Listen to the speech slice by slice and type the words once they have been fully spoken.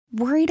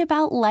Worried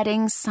about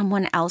letting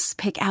someone else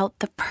pick out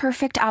the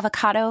perfect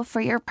avocado for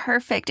your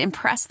perfect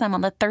impress them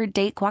on the third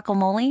date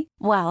guacamole?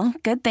 Well,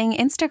 good thing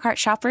Instacart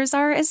shoppers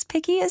are as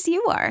picky as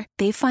you are.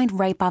 They find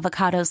ripe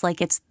avocados like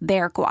it's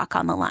their guac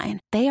on the line.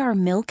 They are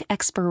milk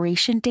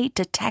expiration date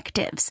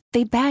detectives.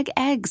 They bag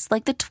eggs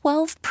like the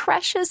 12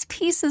 precious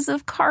pieces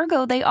of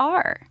cargo they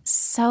are.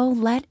 So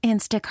let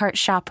Instacart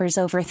shoppers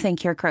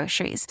overthink your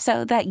groceries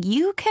so that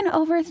you can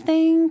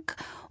overthink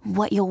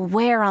what you'll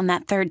wear on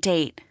that third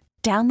date.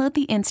 Download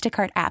the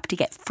Instacart app to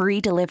get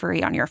free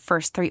delivery on your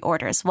first 3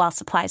 orders while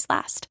supplies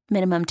last.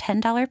 Minimum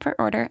 $10 per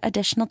order.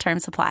 Additional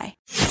terms apply.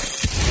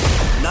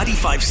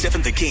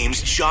 95.7 The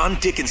Game's John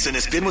Dickinson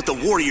has been with the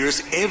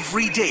Warriors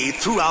every day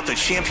throughout the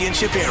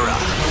championship era.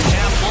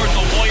 Half court,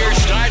 the Warriors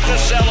start to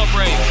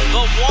celebrate.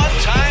 The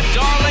one-time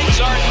darlings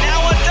are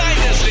now a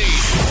dynasty.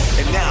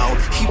 And now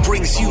he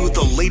brings you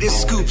the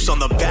latest scoops on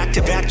the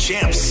back-to-back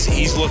champs.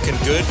 He's looking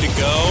good to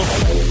go.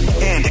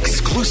 And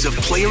exclusive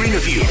player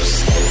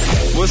interviews.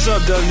 What's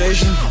up, Dub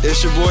Nation?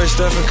 It's your boy,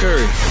 Stephen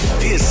Curry.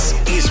 This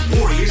is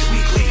Warriors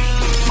Weekly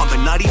on the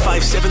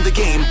 95.7 The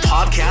Game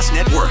Podcast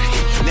Network.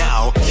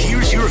 Now,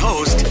 here's your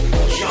host,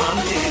 John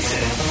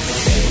Dickinson.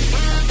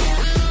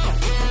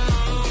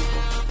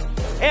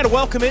 And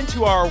welcome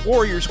into our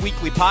Warriors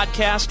Weekly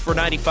podcast for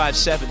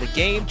 95.7 The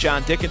Game.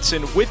 John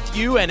Dickinson with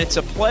you, and it's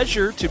a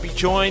pleasure to be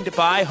joined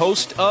by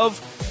host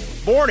of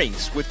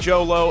Mornings with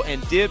Joe Lowe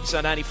and Dibs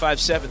on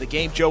 95.7 The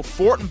Game, Joe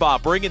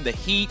Fortenbaugh, bringing the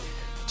heat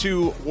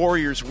to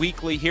Warriors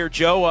Weekly here.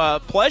 Joe,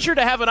 pleasure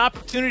to have an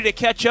opportunity to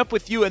catch up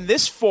with you in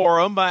this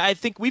forum. I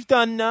think we've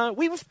done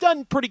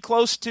pretty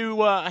close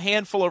to a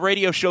handful of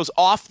radio shows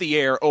off the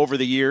air over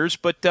the years,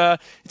 but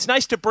it's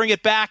nice to bring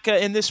it back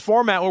in this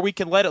format where we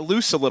can let it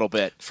loose a little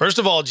bit. First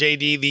of all,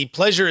 JD, the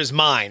pleasure is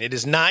mine. It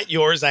is not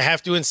yours. I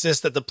have to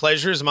insist that the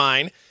pleasure is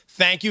mine.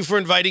 Thank you for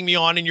inviting me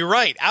on, and you're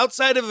right.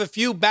 Outside of a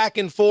few back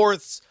and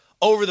forths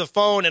over the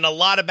phone and a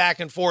lot of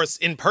back and forths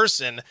in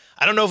person,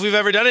 I don't know if we've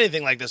ever done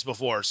anything like this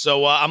before.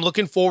 So I'm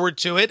looking forward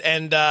to it.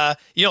 And,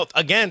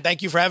 again,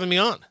 thank you for having me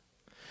on.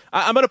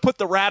 I'm going to put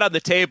the rat on the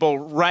table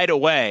right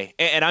away,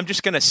 and I'm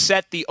just going to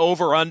set the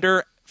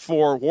over-under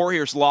for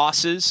Warriors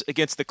losses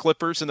against the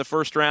Clippers in the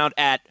first round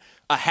at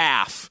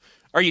 0.5.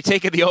 Are you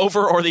taking the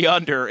over or the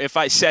under if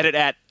I set it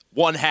at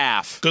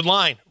 1/2? Good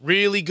line.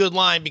 Really good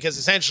line, because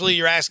essentially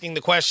you're asking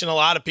the question a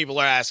lot of people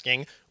are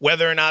asking,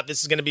 whether or not this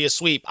is going to be a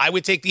sweep. I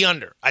would take the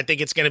under. I think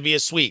it's going to be a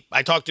sweep.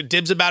 I talked to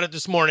Dibs about it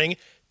this morning.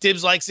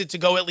 Dibs likes it to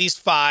go at least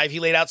 5. He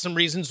laid out some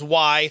reasons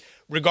why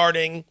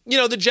regarding,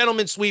 the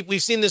gentleman's sweep.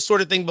 We've seen this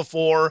sort of thing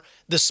before.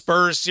 The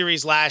Spurs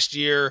series last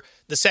year,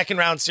 the second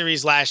round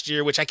series last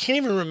year, which I can't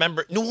even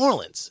remember. New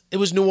Orleans. It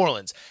was New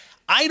Orleans.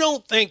 I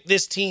don't think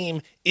this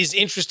team is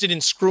interested in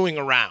screwing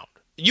around.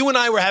 You and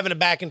I were having a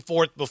back and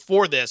forth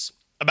before this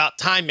about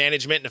time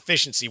management and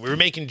efficiency. We were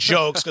making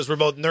jokes because we're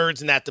both nerds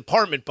in that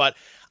department, but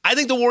I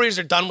think the Warriors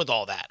are done with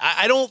all that.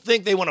 I don't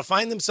think they want to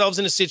find themselves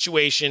in a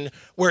situation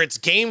where it's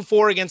game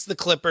 4 against the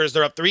Clippers,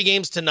 they're up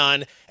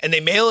 3-0, and they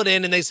mail it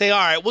in and they say, all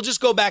right, we'll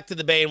just go back to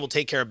the Bay and we'll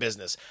take care of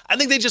business. I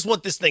think they just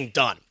want this thing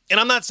done. And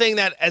I'm not saying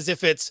that as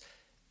if it's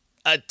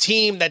a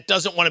team that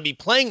doesn't want to be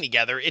playing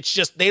together. It's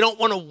just they don't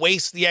want to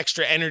waste the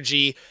extra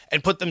energy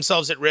and put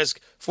themselves at risk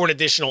for an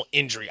additional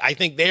injury. I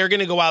think they are going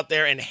to go out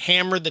there and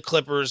hammer the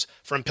Clippers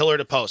from pillar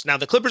to post. Now,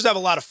 the Clippers have a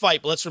lot of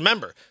fight, but let's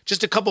remember,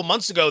 just a couple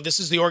months ago, this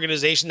is the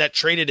organization that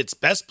traded its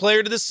best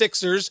player to the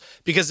Sixers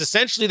because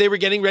essentially they were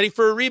getting ready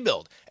for a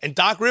rebuild. And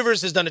Doc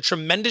Rivers has done a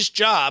tremendous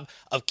job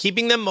of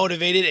keeping them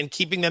motivated and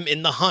keeping them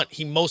in the hunt.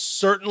 He most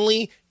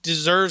certainly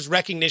deserves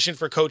recognition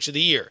for Coach of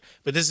the Year.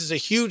 But this is a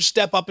huge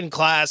step up in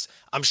class.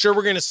 I'm sure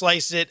we're going to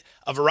slice it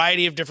a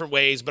variety of different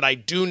ways, but I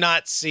do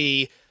not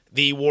see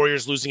the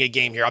Warriors losing a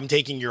game here. I'm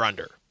taking your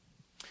under.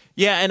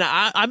 Yeah, and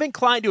I'm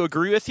inclined to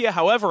agree with you.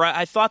 However,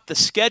 I thought the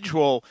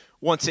schedule,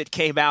 once it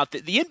came out,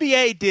 the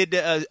NBA did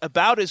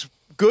about as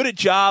good a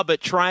job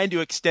at trying to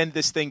extend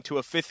this thing to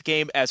a 5th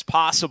game as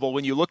possible.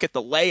 When you look at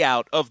the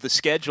layout of the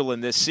schedule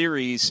in this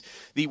series,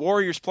 the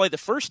Warriors play the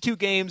first 2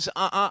 games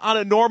on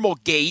a normal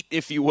gate,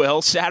 if you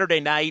will, Saturday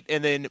night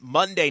and then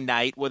Monday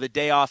night with a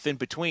day off in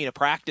between, a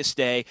practice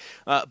day.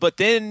 But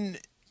then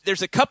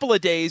there's a couple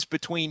of days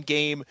between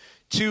game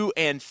 2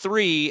 and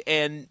 3,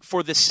 and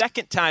for the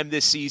second time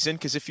this season,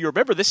 because if you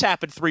remember, this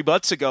happened 3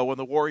 months ago when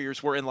the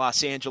Warriors were in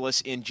Los Angeles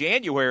in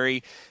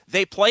January,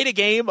 they played a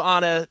game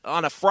on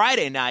a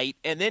Friday night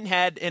and then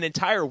had an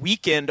entire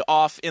weekend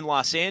off in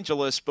Los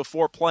Angeles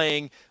before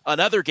playing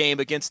another game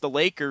against the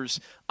Lakers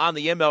on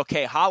the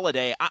MLK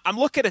holiday. I'm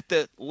looking at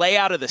the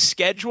layout of the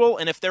schedule,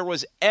 and if there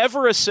was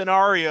ever a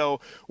scenario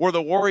where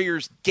the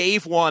Warriors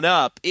gave one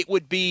up, it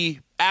would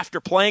be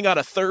after playing on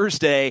a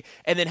Thursday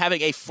and then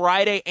having a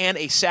Friday and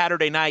a Saturday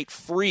Saturday night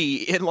free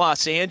in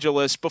Los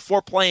Angeles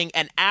before playing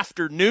an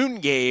afternoon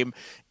game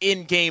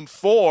in Game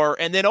 4.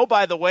 And then, oh,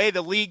 by the way,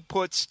 the league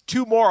puts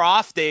 2 more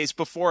off days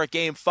before a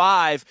Game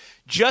 5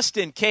 just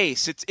in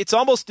case. It's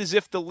almost as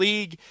if the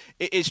league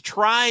is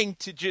trying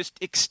to just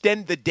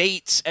extend the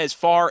dates as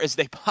far as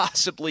they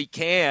possibly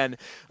can,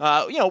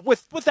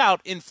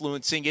 without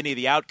influencing any of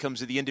the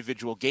outcomes of the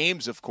individual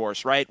games, of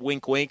course, right?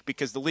 Wink, wink,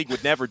 because the league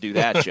would never do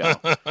that, Joe.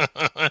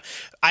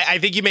 I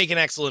think you make an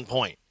excellent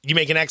point.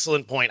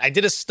 I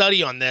did a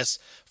study on this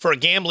for a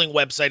gambling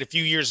website a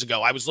few years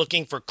ago. I was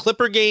looking for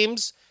Clipper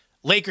games,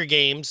 Laker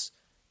games,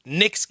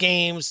 Knicks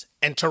games,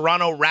 and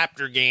Toronto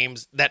Raptor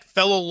games that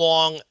fell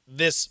along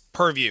this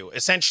purview.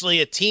 Essentially,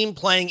 a team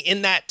playing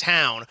in that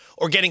town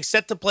or getting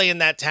set to play in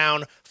that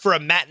town for a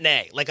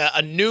matinee, like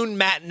a noon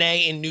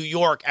matinee in New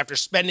York after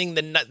spending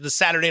the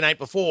Saturday night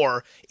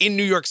before in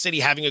New York City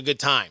having a good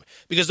time.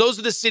 Because those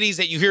are the cities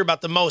that you hear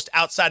about the most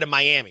outside of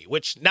Miami,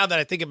 which now that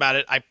I think about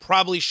it, I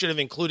probably should have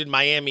included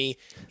Miami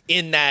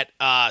in that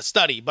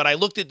study. But I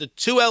looked at the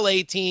 2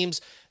 LA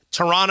teams,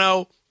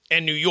 Toronto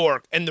and New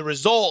York, and the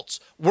results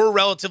were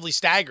relatively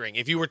staggering.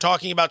 If you were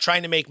talking about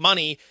trying to make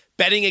money,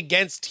 betting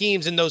against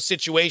teams in those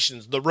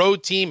situations, the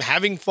road team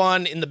having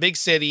fun in the big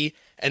city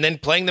and then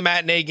playing the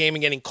matinee game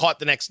and getting caught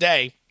the next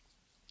day,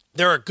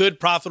 there are good,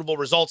 profitable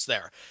results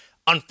there.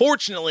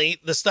 Unfortunately,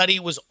 the study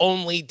was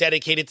only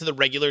dedicated to the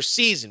regular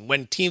season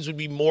when teams would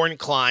be more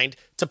inclined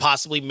to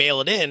possibly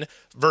mail it in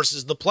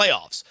versus the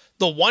playoffs.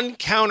 The one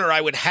counter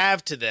I would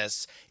have to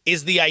this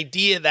is the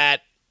idea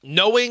that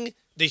knowing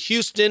the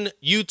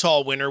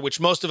Houston-Utah winner,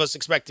 which most of us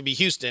expect to be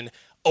Houston,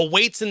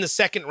 awaits in the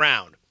second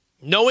round.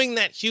 Knowing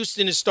that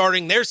Houston is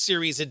starting their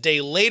series a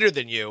day later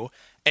than you,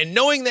 and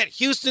knowing that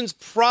Houston's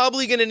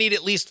probably going to need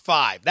at least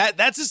 5.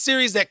 That's a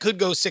series that could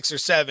go 6 or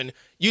 7.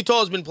 Utah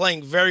has been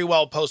playing very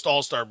well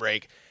post-All-Star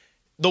break.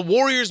 The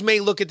Warriors may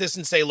look at this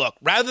and say, look,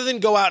 rather than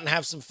go out and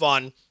have some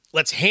fun,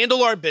 let's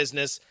handle our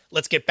business,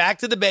 let's get back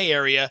to the Bay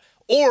Area,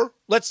 or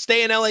let's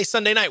stay in LA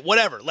Sunday night,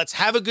 whatever. Let's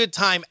have a good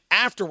time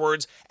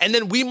afterwards, and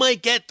then we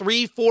might get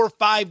 3, 4,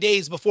 5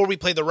 days before we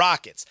play the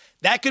Rockets.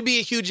 That could be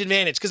a huge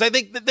advantage because I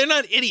think that they're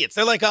not idiots.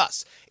 They're like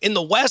us. In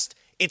the West,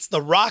 it's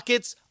the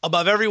Rockets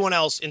above everyone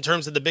else in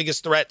terms of the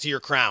biggest threat to your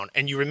crown.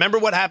 And you remember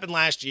what happened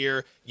last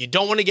year. You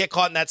don't want to get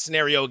caught in that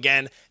scenario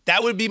again.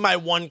 That would be my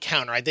one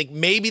counter. I think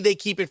maybe they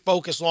keep it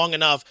focused long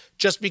enough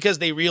just because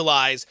they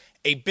realize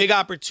a big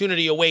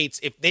opportunity awaits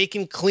if they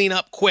can clean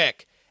up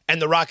quick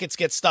and the Rockets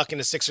get stuck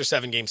in a 6 or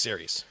 7 game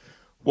series.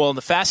 Well, and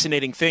the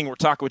fascinating thing, we're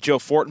talking with Joe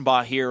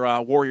Fortenbaugh here,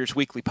 Warriors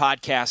Weekly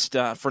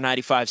podcast for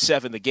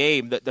 95.7 The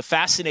Game. The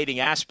fascinating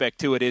aspect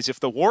to it is if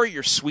the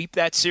Warriors sweep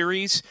that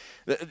series,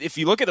 if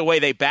you look at the way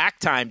they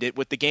back-timed it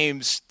with the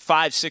games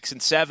 5, 6,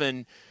 and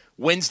 7,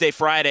 Wednesday,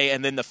 Friday,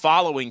 and then the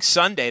following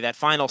Sunday, that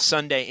final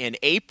Sunday in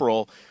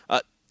April,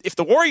 if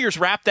the Warriors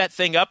wrap that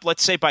thing up,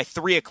 let's say by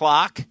 3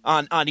 o'clock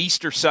on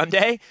Easter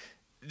Sunday,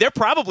 they're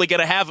probably going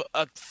to have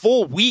a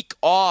full week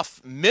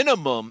off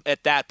minimum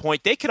at that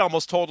point. They could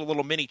almost hold a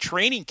little mini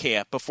training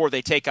camp before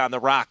they take on the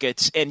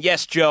Rockets. And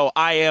yes, Joe,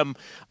 I am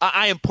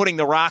putting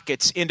the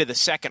Rockets into the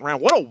second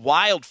round. What a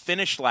wild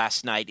finish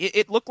last night.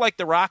 It looked like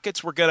the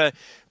Rockets were going to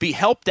be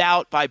helped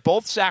out by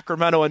both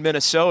Sacramento and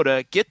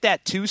Minnesota, get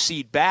that 2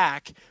 seed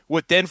back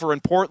with Denver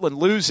and Portland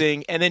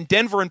losing, and then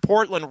Denver and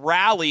Portland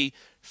rally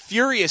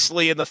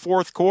furiously in the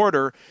fourth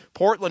quarter.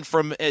 Portland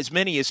from as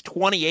many as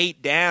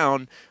 28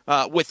 down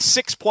with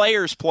 6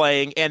 players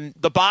playing and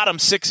the bottom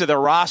 6 of their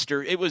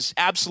roster. It was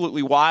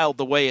absolutely wild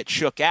the way it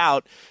shook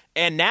out.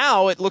 And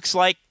now it looks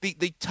like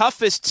the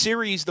toughest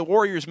series the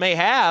Warriors may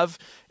have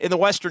in the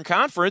Western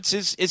Conference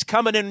is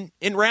coming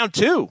in round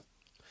 2.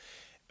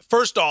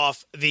 First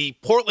off, the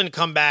Portland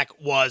comeback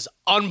was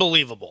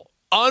unbelievable.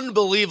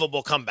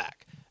 Unbelievable comeback.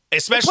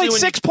 Especially when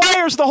 6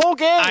 players the whole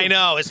game. I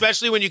know,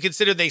 especially when you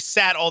consider they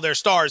sat all their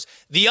stars.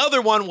 The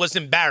other one was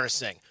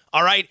embarrassing.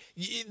 All right,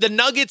 the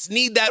Nuggets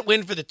need that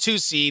win for the 2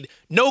 seed.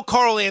 No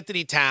Karl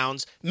Anthony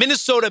Towns.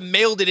 Minnesota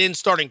mailed it in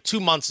starting 2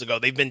 months ago.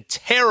 They've been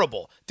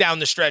terrible down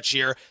the stretch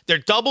here. They're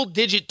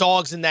double-digit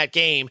dogs in that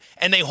game,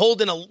 and they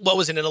hold an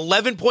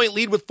 11-point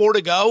lead with 4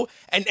 to go.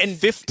 And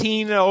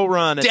 15-0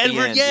 run at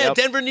Denver, the end. yeah, Yep.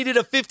 Denver needed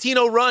a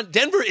 15-0 run.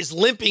 Denver is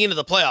limping into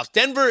the playoffs.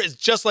 Denver is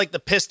just like the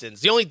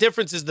Pistons. The only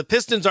difference is the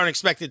Pistons aren't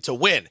expected to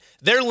win.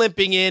 They're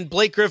limping in.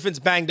 Blake Griffin's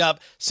banged up.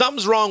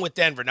 Something's wrong with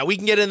Denver. Now, we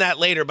can get into that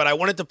later, but I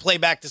wanted to play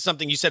back to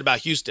something you said about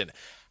Houston.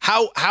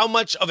 How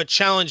much of a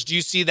challenge do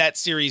you see that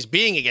series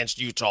being against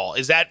Utah?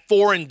 Is that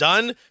 4 and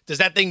done? Does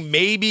that thing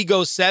maybe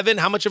go 7?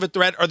 How much of a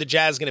threat are the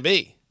Jazz going to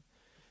be?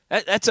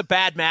 That's a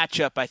bad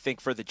matchup, I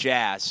think, for the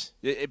Jazz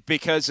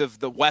because of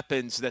the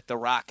weapons that the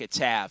Rockets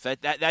have.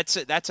 That's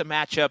a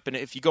matchup, and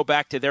if you go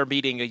back to their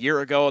meeting a year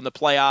ago in the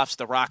playoffs,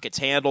 the Rockets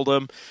handled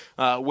them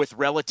with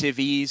relative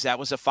ease. That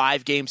was a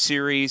 5-game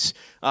series.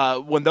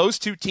 When those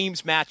two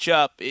teams match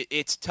up,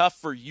 it's tough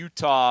for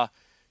Utah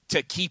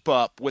to keep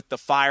up with the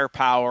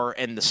firepower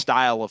and the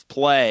style of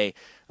play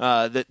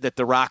that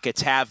the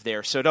Rockets have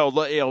there. So,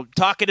 no,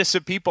 talking to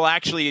some people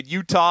actually in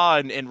Utah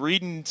and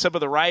reading some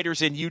of the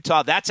writers in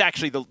Utah, that's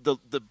actually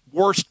the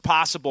worst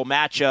possible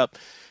matchup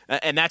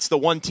and that's the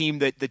one team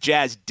that the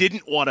Jazz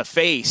didn't want to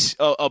face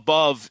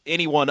above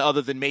anyone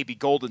other than maybe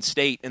Golden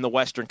State in the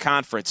Western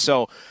Conference.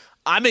 So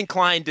I'm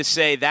inclined to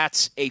say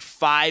that's a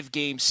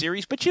 5-game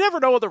series, but you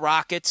never know with the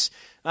Rockets.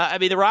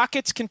 The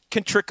Rockets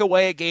can trick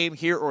away a game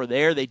here or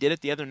there. They did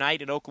it the other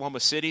night in Oklahoma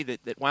City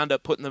that wound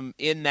up putting them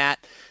in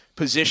that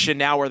position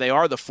now where they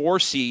are the 4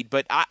 seed.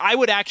 But I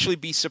would actually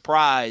be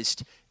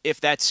surprised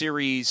if that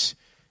series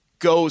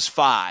goes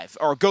 5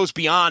 or goes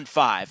beyond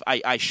 5,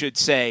 I should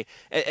say,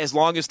 as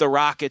long as the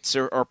Rockets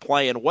are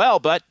playing well.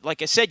 But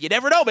like I said, you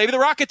never know. Maybe the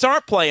Rockets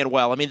aren't playing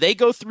well. I mean, they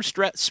go through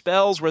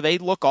spells where they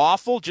look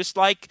awful, just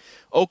like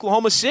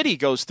Oklahoma City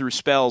goes through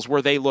spells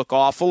where they look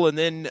awful, and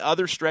then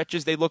other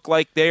stretches they look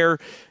like they're,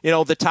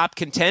 the top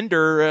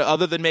contender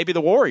other than maybe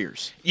the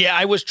Warriors. Yeah,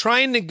 I was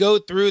trying to go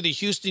through the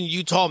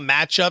Houston-Utah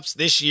matchups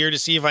this year to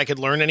see if I could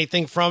learn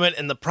anything from it,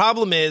 and the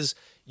problem is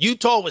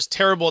Utah was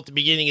terrible at the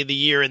beginning of the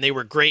year, and they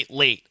were great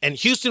late. And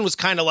Houston was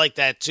kind of like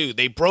that, too.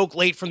 They broke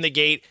late from the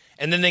gate,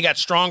 and then they got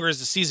stronger as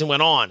the season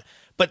went on.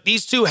 But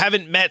these two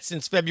haven't met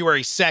since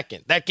February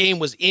 2nd. That game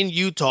was in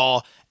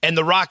Utah, and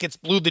the Rockets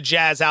blew the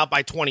Jazz out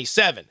by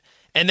 27.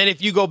 And then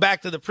if you go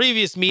back to the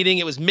previous meeting,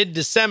 it was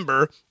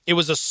mid-December. It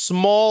was a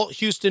small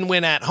Houston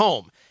win at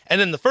home. And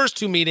then the first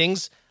 2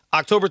 meetings,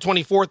 October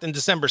 24th and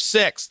December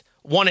 6th,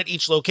 one at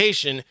each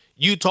location.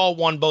 Utah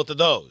won both of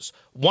those.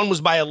 One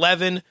was by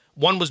 11.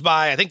 One was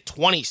by, I think,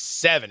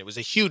 27. It was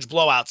a huge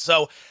blowout.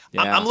 So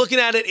yeah. I'm looking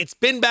at it. It's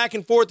been back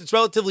and forth. It's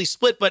relatively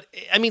split. But,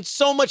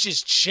 so much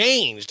has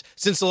changed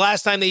since the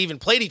last time they even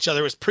played each other.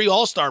 It was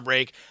pre-All-Star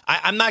break.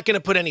 I'm not going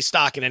to put any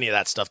stock in any of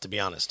that stuff, to be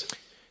honest.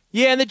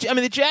 Yeah, and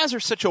the Jazz are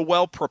such a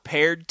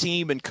well-prepared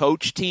team and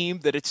coach team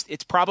that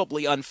it's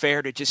probably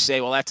unfair to just say,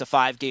 well, that's a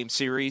 5-game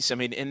series.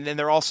 And then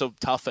they're also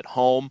tough at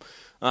home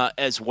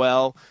as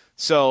well.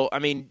 So,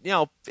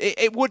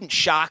 it wouldn't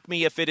shock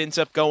me if it ends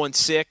up going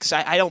 6.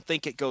 I don't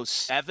think it goes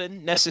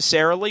 7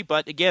 necessarily.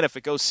 But, again, if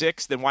it goes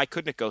 6, then why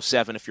couldn't it go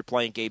 7 if you're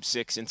playing Game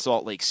 6 in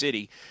Salt Lake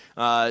City?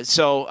 Just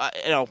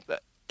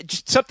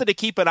something to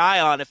keep an eye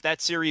on if that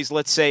series,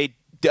 let's say,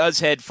 does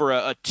head for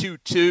a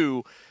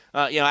 2-2,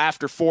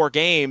 after 4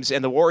 games,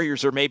 and the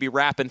Warriors are maybe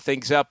wrapping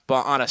things up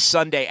on a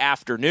Sunday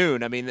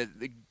afternoon.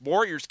 The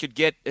Warriors could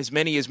get as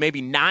many as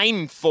maybe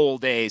 9 full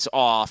days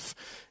off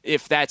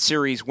if that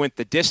series went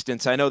the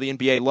distance. I know the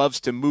NBA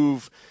loves to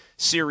move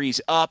series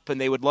up, and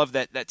they would love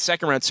that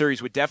second-round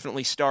series would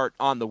definitely start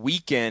on the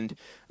weekend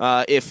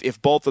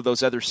if both of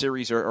those other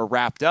series are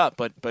wrapped up.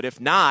 But if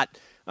not,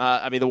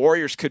 the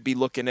Warriors could be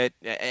looking at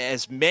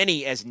as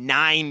many as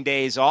 9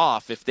 days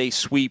off if they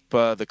sweep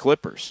the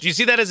Clippers. Do you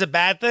see that as a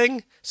bad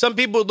thing? Some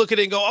people would look at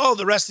it and go, oh,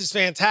 the rest is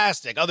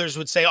fantastic. Others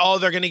would say, oh,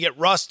 they're going to get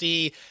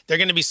rusty. They're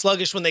going to be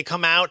sluggish when they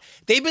come out.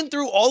 They've been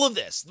through all of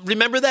this.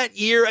 Remember that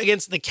year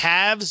against the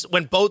Cavs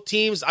when both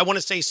teams, I want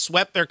to say,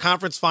 swept their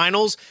conference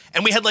finals,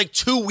 and we had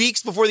 2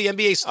 weeks before the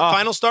NBA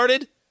finals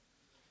started?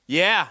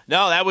 Yeah,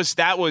 no, that was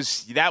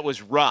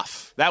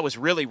rough. That was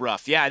really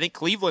rough. Yeah, I think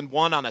Cleveland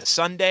won on a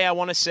Sunday, I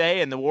want to say,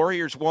 and the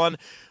Warriors won,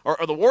 or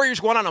the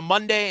Warriors won on a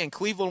Monday, and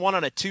Cleveland won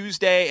on a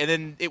Tuesday, and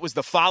then it was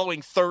the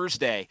following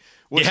Thursday,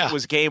 which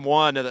was Game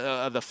 1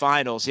 of the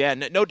finals. Yeah,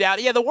 no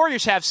doubt. Yeah, the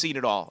Warriors have seen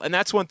it all, and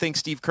that's one thing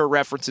Steve Kerr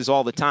references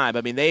all the time.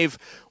 They've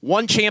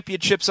won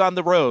championships on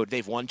the road.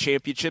 They've won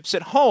championships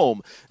at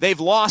home. They've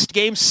lost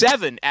Game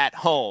 7 at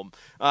home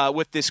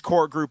with this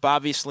core group,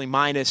 obviously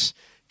minus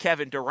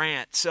Kevin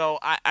Durant. So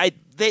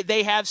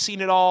they have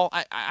seen it all.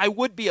 I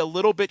would be a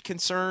little bit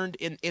concerned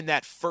in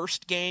that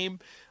first game,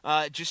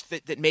 just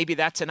that maybe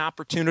that's an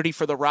opportunity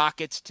for the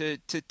Rockets to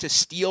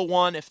steal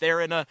one if they're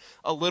in a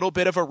little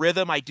bit of a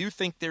rhythm. I do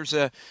think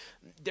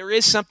there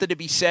is something to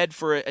be said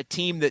for a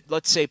team that,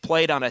 let's say,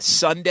 played on a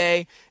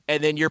Sunday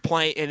and then you're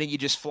playing, and then you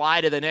just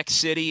fly to the next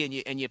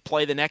city and you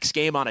play the next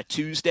game on a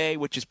Tuesday,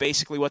 which is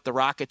basically what the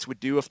Rockets would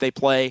do if they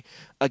play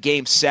a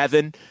Game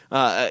 7,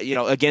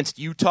 against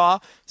Utah.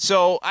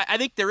 So I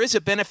think there is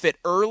a benefit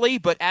early,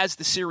 but as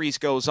the series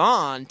goes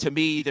on, to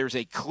me, there's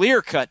a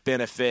clear-cut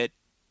benefit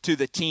to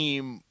the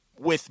team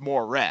with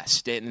more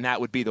rest, and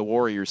that would be the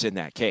Warriors in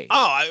that case.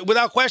 Oh,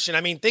 without question.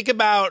 Think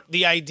about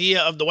the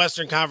idea of the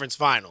Western Conference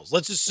Finals.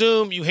 Let's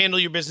assume you handle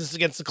your business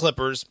against the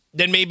Clippers,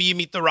 then maybe you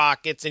meet the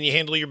Rockets and you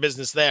handle your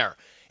business there.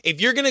 If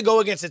you're going to go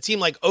against a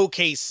team like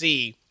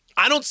OKC,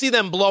 I don't see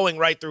them blowing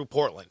right through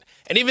Portland.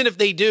 And even if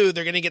they do,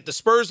 they're going to get the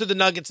Spurs or the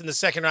Nuggets in the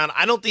second round.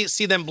 I don't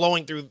see them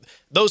blowing through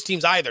those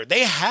teams either.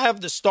 They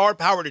have the star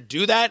power to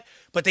do that,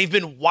 but they've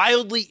been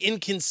wildly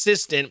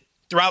inconsistent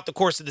throughout the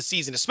course of the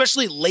season,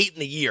 especially late in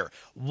the year,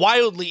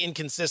 wildly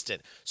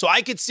inconsistent. So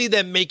I could see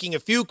them making a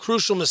few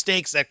crucial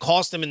mistakes that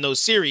cost them in those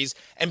series.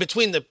 And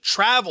between the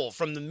travel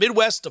from the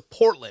Midwest to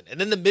Portland and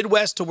then the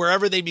Midwest to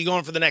wherever they'd be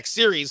going for the next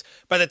series,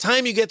 by the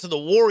time you get to the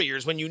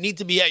Warriors, when you need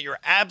to be at your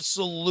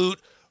absolute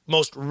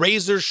most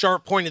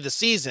razor-sharp point of the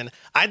season,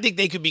 I think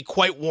they could be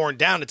quite worn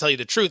down, to tell you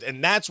the truth.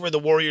 And that's where the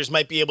Warriors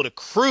might be able to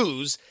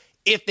cruise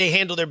if they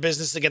handle their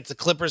business against the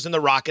Clippers and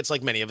the Rockets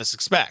like many of us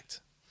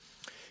expect.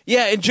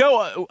 Yeah, and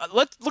Joe,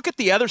 let's look at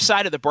the other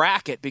side of the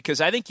bracket,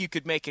 because I think you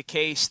could make a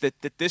case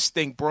that this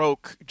thing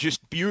broke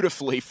just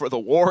beautifully for the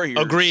Warriors.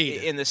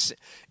 Agreed. In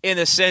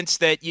the sense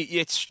that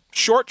it's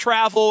short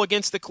travel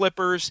against the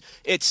Clippers.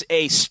 It's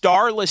a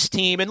starless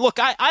team. And look,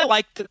 I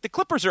like the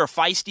Clippers are a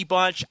feisty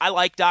bunch. I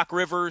like Doc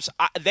Rivers.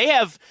 They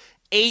have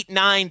 8,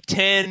 9,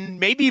 10,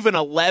 maybe even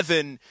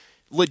 11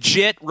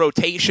 legit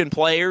rotation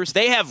players.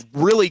 They have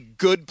really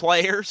good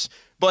players,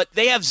 but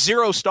they have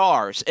 0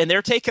 stars, and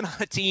they're taking on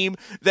a team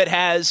that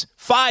has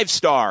 5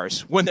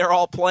 stars when they're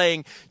all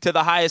playing to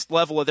the highest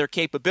level of their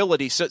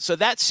capability. So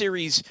that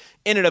series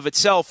in and of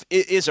itself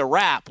is a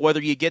wrap, whether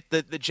you get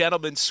the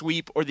gentleman's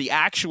sweep or the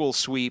actual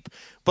sweep.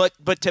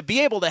 But to be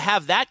able to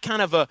have that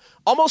kind of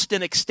almost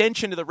an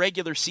extension to the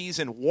regular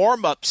season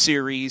warm-up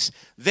series,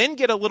 then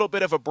get a little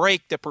bit of a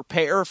break to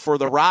prepare for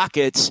the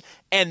Rockets,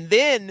 and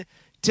then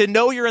to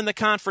know you're in the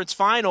conference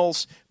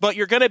finals, but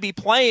you're going to be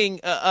playing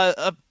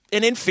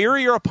an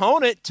inferior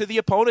opponent to the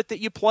opponent that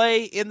you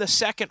play in the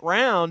second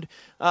round.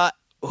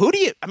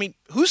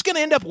 Who's going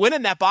to end up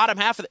winning that bottom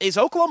half? Is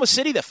Oklahoma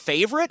City the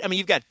favorite? I mean,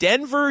 you've got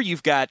Denver,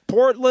 you've got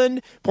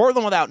Portland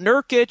without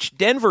Nurkic.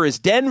 Denver is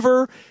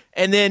Denver.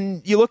 And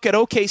then you look at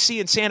OKC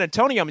and San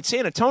Antonio. I mean,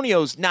 San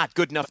Antonio's not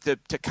good enough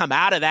to come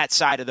out of that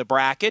side of the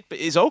bracket. But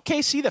is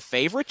OKC the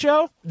favorite,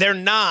 Joe? They're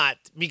not,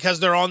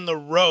 because they're on the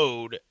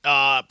road,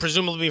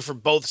 presumably for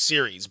both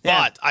series.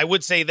 Yeah. But I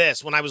would say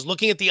this. When I was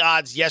looking at the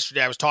odds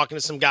yesterday, I was talking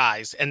to some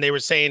guys, and they were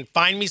saying,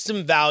 find me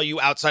some value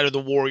outside of the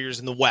Warriors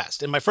in the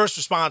West. And my first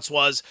response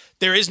was,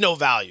 there is no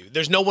value.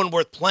 There's no one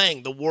worth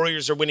playing. The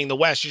Warriors are winning the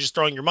West. You're just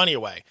throwing your money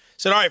away. I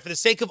said, all right, for the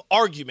sake of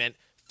argument,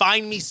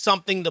 find me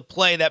something to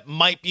play that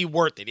might be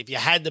worth it if you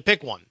had to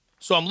pick one.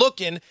 So I'm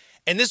looking,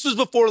 and this was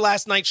before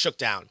last night shook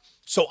down.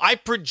 So I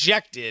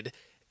projected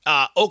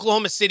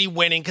Oklahoma City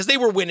winning, because they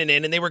were winning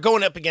in, and they were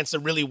going up against a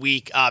really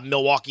weak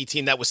Milwaukee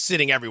team that was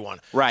sitting everyone.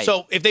 Right.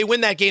 So if they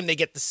win that game, they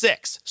get the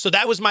 6. So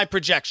that was my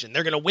projection.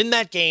 They're going to win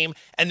that game,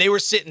 and they were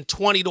sitting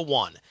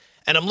 20-1.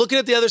 And I'm looking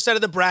at the other side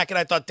of the bracket.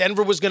 I thought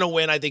Denver was going to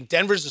win. I think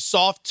Denver's a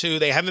soft 2.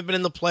 They haven't been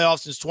in the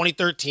playoffs since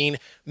 2013.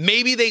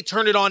 Maybe they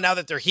turn it on now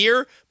that they're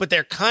here, but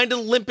they're kind of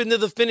limping to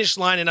the finish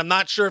line, and I'm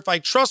not sure if I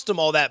trust them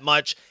all that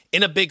much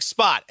in a big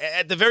spot.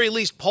 At the very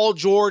least, Paul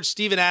George,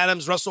 Steven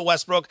Adams, Russell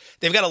Westbrook,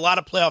 they've got a lot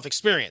of playoff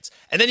experience.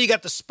 And then you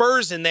got the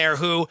Spurs in there,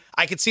 who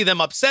I could see them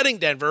upsetting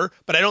Denver,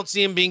 but I don't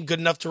see them being good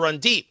enough to run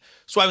deep.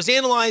 So I was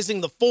analyzing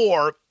the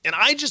 4, and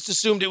I just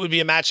assumed it would be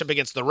a matchup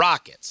against the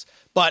Rockets.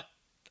 But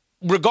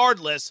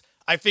regardless,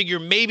 I figure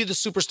maybe the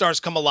superstars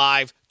come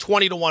alive,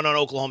 20-1 on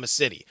Oklahoma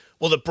City.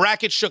 Well, the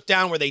bracket shook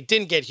down where they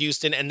didn't get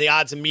Houston, and the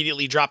odds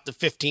immediately dropped to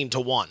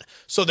 15-1.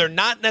 So they're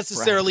not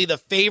necessarily the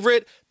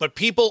favorite, but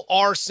people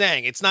are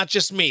saying, it's not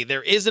just me,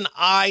 there is an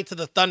eye to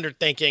the Thunder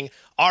thinking,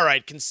 all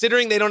right,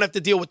 considering they don't have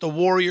to deal with the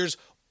Warriors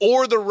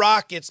or the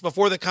Rockets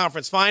before the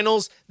conference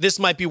finals, this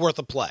might be worth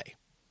a play.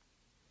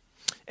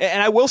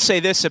 And I will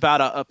say this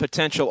about a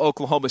potential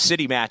Oklahoma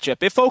City matchup.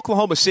 If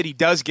Oklahoma City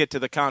does get to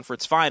the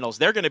conference finals,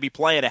 they're going to be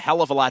playing a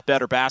hell of a lot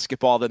better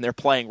basketball than they're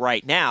playing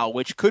right now,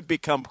 which could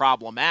become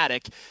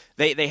problematic.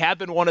 They have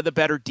been one of the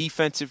better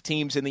defensive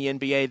teams in the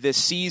NBA this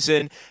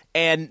season.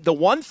 And the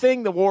one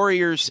thing the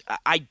Warriors,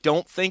 I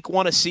don't think,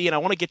 want to see, and I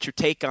want to get your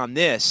take on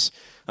this,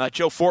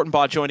 Joe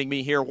Fortenbaugh joining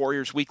me here,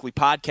 Warriors Weekly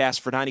Podcast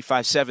for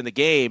 95.7 The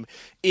Game,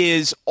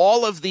 is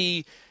all of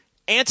the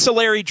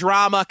ancillary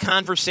drama,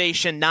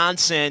 conversation,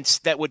 nonsense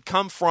that would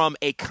come from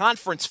a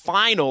conference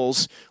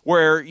finals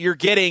where you're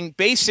getting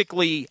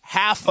basically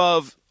half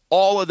of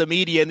all of the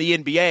media in the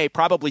NBA,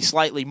 probably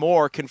slightly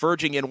more,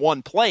 converging in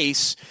one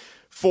place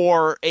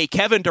for a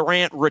Kevin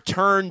Durant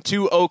return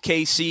to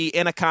OKC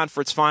in a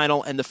conference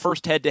final and the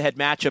first head-to-head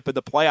matchup in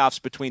the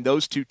playoffs between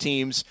those two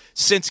teams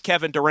since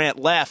Kevin Durant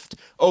left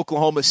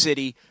Oklahoma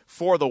City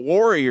for the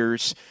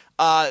Warriors.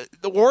 The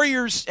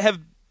Warriors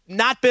have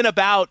not been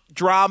about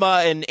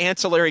drama and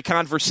ancillary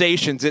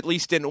conversations, at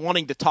least in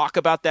wanting to talk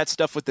about that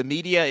stuff with the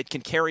media. It can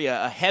carry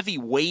a heavy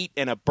weight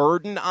and a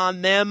burden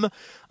on them.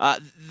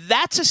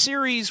 That's a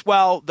series,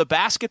 while the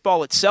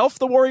basketball itself,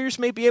 the Warriors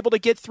may be able to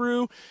get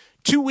through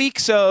 2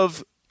 weeks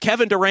of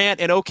Kevin Durant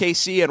and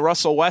OKC and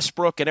Russell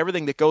Westbrook and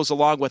everything that goes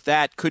along with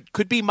that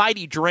could be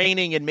mighty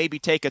draining and maybe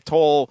take a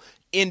toll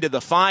into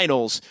the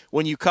finals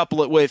when you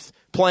couple it with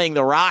playing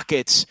the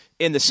Rockets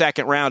in the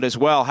second round as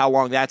well, how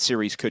long that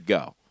series could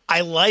go. I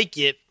like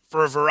it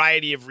for a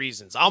variety of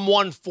reasons. I'm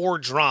one for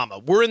drama.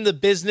 We're in the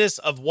business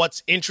of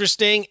what's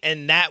interesting,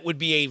 and that would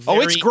be a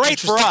very it's great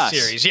interesting for us.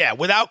 Series. Yeah,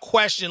 without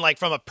question, like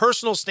from a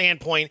personal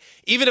standpoint,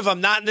 even if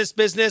I'm not in this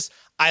business,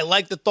 I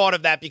like the thought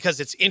of that because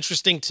it's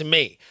interesting to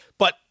me.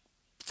 But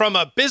from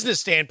a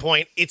business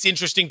standpoint, it's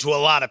interesting to a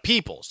lot of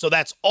people, so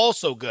that's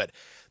also good.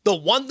 The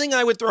one thing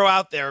I would throw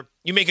out there,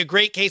 you make a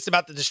great case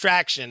about the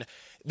distraction.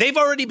 they've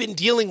already been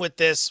dealing with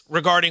this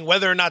regarding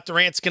whether or not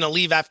Durant's going to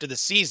leave after the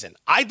season.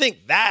 I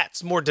think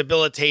that's more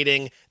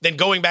debilitating than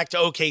going back to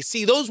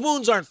OKC. Those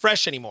wounds aren't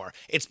fresh anymore.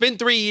 It's been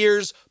 3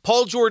 years.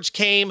 Paul George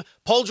came.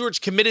 Paul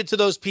George committed to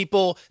those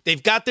people.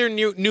 They've got their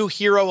new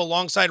hero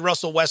alongside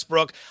Russell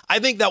Westbrook. I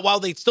think that while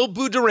they'd still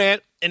boo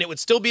Durant and it would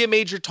still be a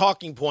major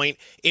talking point,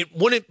 it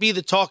wouldn't be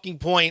the talking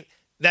point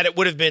that it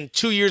would have been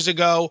 2 years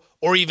ago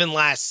or even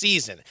last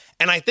season.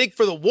 And I think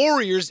for the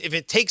Warriors, if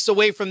it takes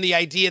away from the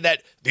idea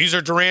that these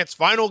are Durant's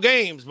final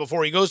games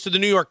before he goes to the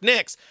New York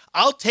Knicks,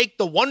 I'll take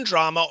the one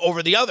drama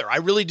over the other. I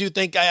really do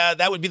think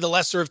that would be the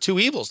lesser of two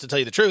evils, to tell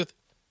you the truth.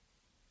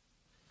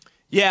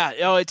 Yeah,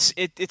 it's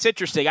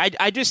interesting.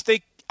 I just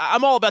think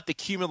I'm all about the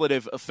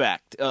cumulative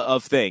effect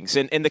of things,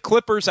 and the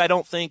Clippers I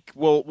don't think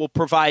will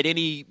provide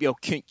any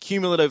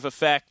cumulative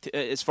effect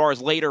as far as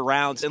later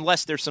rounds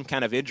unless there's some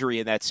kind of injury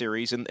in that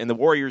series. And the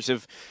Warriors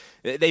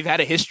they've had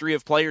a history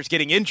of players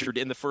getting injured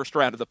in the first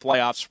round of the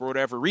playoffs for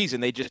whatever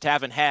reason. They just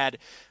haven't had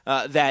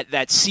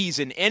that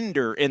season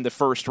ender in the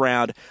first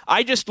round.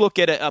 I just look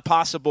at a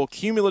possible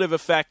cumulative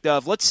effect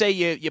of, let's say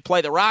you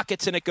play the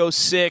Rockets and it goes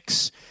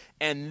 6.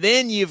 And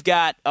then you've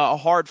got a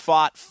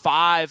hard-fought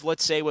 5,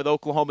 let's say, with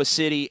Oklahoma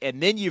City,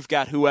 and then you've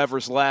got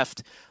whoever's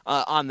left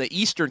on the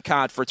Eastern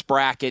Conference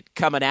bracket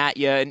coming at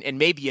you, and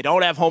maybe you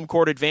don't have home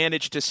court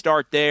advantage to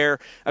start there.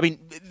 I mean,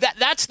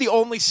 that's the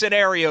only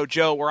scenario,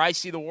 Joe, where I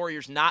see the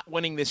Warriors not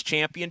winning this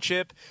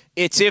championship.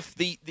 It's if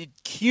the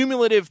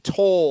cumulative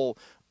toll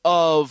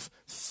of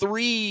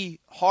 3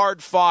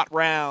 hard-fought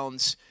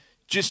rounds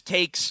just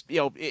takes,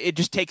 it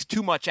just takes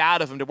too much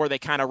out of them to where they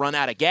kind of run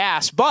out of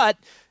gas. But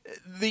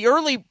the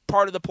early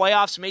part of the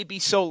playoffs may be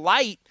so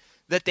light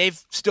that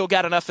they've still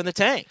got enough in the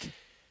tank.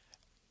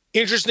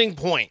 Interesting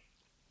point.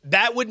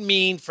 That would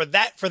mean for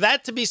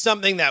that to be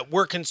something that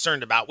we're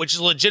concerned about, which is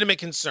a legitimate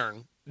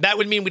concern, that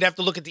would mean we'd have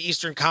to look at the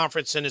Eastern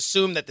Conference and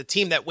assume that the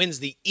team that wins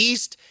the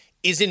East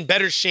is in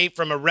better shape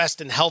from a rest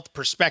and health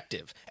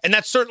perspective. And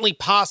that's certainly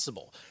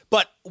possible.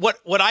 But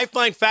what I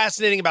find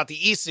fascinating about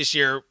the East this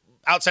year,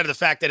 outside of the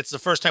fact that it's the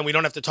first time we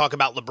don't have to talk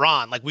about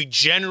LeBron, like we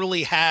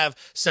generally have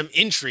some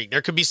intrigue,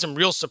 there could be some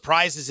real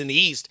surprises in the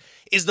East,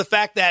 is the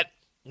fact that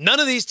none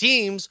of these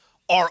teams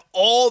are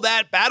all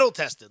that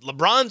battle-tested.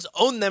 LeBron's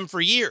owned them for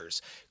years.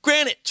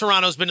 Granted,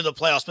 Toronto's been to the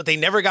playoffs, but they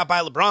never got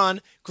by LeBron.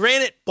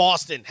 Granted,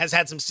 Boston has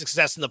had some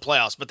success in the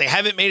playoffs, but they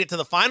haven't made it to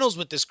the finals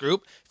with this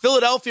group.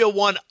 Philadelphia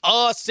won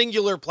a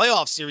singular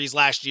playoff series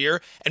last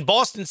year, and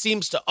Boston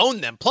seems to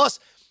own them. Plus,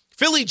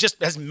 Philly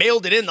just has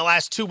mailed it in the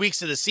last 2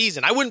 weeks of the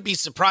season. I wouldn't be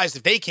surprised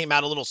if they came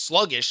out a little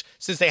sluggish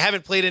since they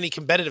haven't played any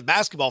competitive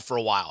basketball for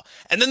a while.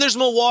 And then there's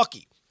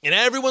Milwaukee. And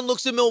everyone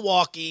looks at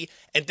Milwaukee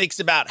and thinks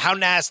about how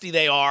nasty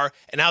they are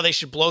and how they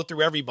should blow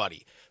through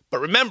everybody. But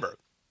remember,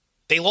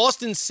 they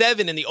lost in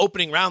 7 in the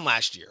opening round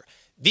last year.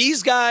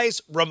 These guys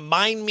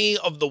remind me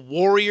of the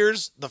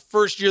Warriors the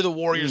first year the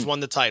Warriors won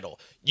the title.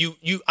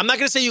 I'm not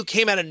going to say you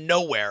came out of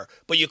nowhere,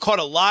 but you caught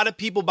a lot of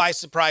people by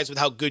surprise with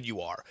how good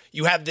you are.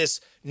 You have this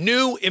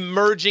new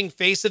emerging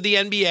face of the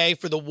NBA.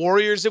 For the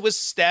Warriors, it was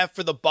Steph.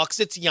 For the Bucks,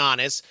 it's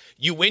Giannis.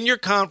 You win your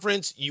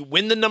conference. You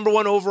win the number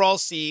 1 overall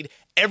seed.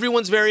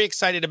 Everyone's very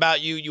excited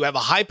about you. You have a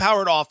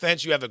high-powered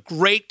offense. You have a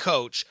great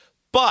coach.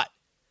 But,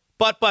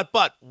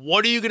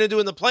 what are you going to do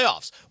in the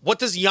playoffs? What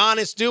does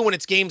Giannis do when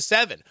it's Game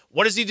 7?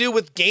 What does he do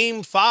with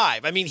Game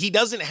 5? I mean, he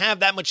doesn't have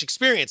that much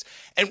experience.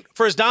 And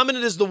for as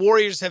dominant as the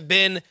Warriors have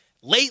been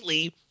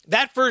lately,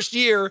 that first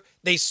year,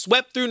 they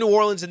swept through New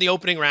Orleans in the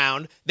opening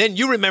round. Then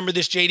you remember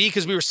this, JD,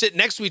 because we were sitting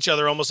next to each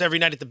other almost every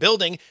night at the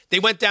building. They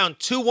went down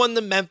 2-1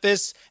 to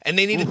Memphis, and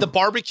they needed the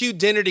barbecue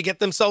dinner to get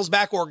themselves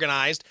back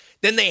organized.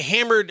 Then they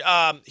hammered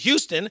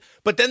Houston,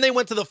 but then they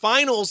went to the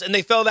finals, and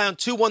they fell down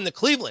 2-1 to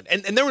Cleveland.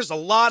 And there was a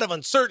lot of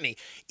uncertainty.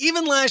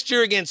 Even last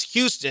year against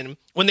Houston,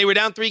 when they were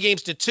down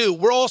 3-2,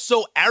 we're all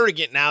so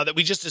arrogant now that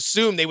we just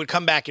assumed they would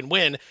come back and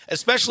win,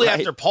 especially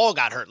after Paul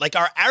got hurt. Like,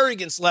 our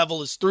arrogance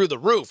level is through the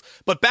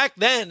roof. But back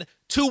then,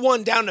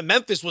 2-1 down to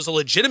Memphis was a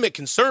legitimate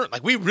concern.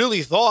 Like, we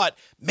really thought,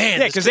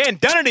 man. Yeah, because they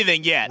hadn't done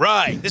anything yet.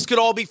 Right. This could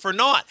all be for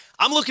naught.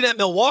 I'm looking at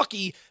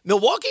Milwaukee.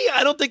 Milwaukee,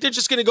 I don't think they're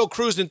just going to go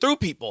cruising through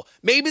people.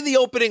 Maybe the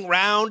opening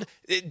round,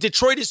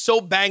 Detroit is so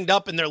banged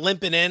up and they're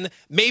limping in.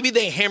 Maybe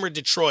they hammered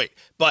Detroit.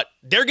 But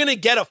they're going to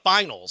get a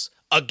finals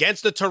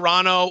against a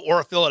Toronto or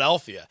a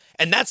Philadelphia.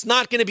 And that's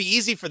not going to be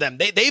easy for them.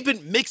 They've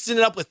been mixing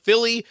it up with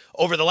Philly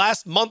over the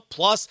last month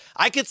plus.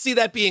 I could see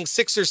that being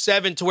 6 or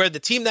 7 to where the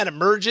team that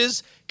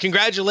emerges,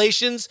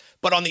 congratulations.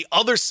 But on the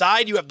other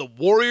side, you have the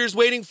Warriors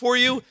waiting for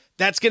you.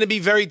 That's going to be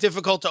very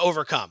difficult to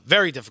overcome.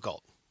 Very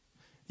difficult.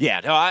 Yeah,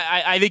 no,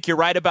 I think you're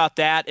right about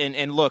that.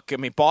 And look, I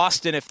mean,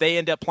 Boston, if they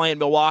end up playing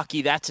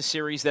Milwaukee, that's a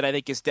series that I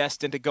think is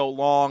destined to go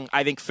long.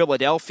 I think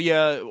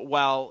Philadelphia,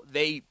 while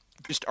they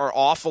just are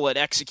awful at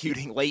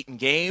executing late in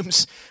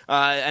games,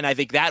 and I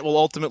think that will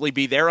ultimately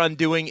be their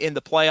undoing in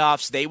the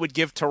playoffs. They would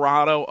give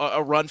Toronto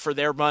a run for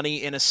their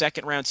money in a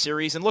second-round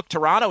series. And look,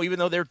 Toronto, even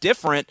though they're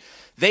different,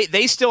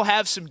 they still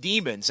have some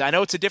demons. I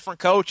know it's a different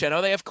coach. I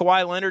know they have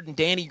Kawhi Leonard and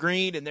Danny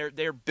Green, and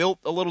they're built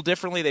a little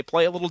differently. They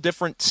play a little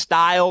different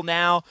style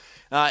now,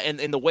 and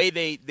the way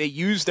they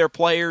use their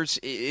players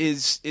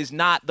is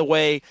not the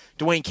way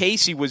Dwayne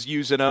Casey was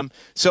using them.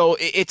 So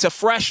it's a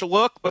fresh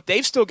look, but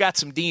they've still got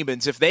some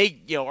demons. If they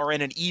are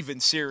in an even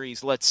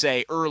series, let's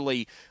say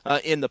early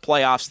in the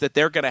playoffs, that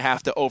they're going to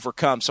have to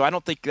overcome. So I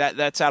don't think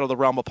that's out of the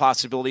realm of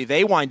possibility.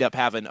 They wind up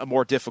having a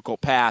more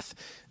difficult path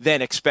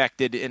than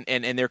expected,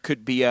 and there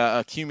could be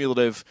a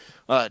cumulative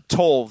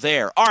toll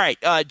there. All right,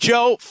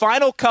 Joe,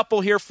 final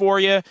couple here for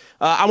you.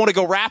 I want to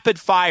go rapid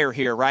fire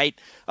here, right?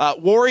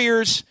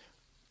 Warriors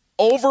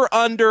over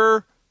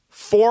under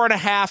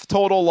 4.5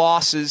 total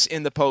losses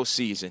in the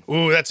postseason.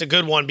 Ooh, that's a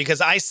good one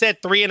because I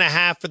said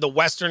 3.5 for the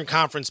Western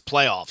Conference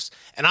playoffs,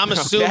 and I'm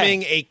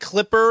assuming a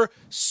Clipper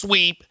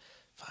sweep,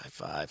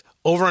 5-5,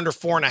 over under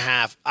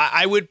 4.5.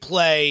 I would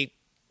play.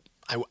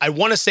 I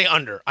want to say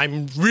under.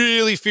 I'm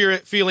really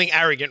feeling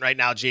arrogant right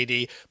now,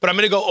 JD, but I'm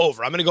going to go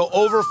over. I'm going to go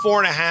over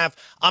 4.5.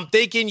 I'm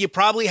thinking you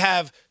probably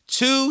have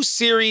 2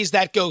 series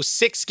that go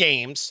 6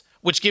 games,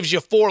 which gives you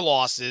 4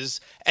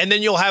 losses, and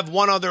then you'll have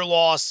 1 other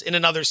loss in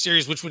another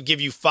series, which would give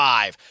you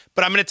 5.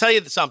 But I'm going to tell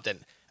you something.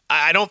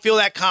 I don't feel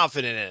that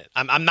confident in it.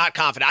 I'm not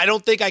confident. I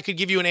don't think I could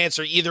give you an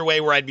answer either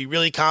way where I'd be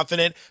really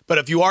confident, but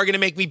if you are going to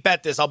make me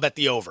bet this, I'll bet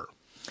the over.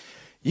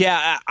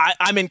 Yeah,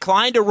 I'm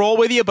inclined to roll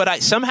with you,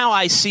 but somehow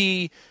I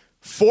see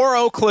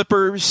 4-0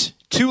 Clippers,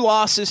 2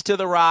 losses to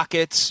the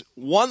Rockets,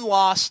 1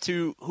 loss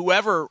to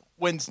whoever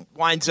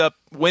winds up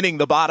winning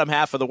the bottom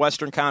half of the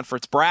Western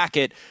Conference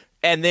bracket,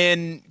 and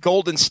then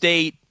Golden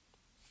State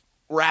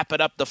wrapping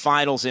up the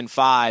finals in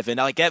 5. And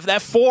like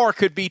that 4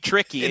 could be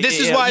tricky. This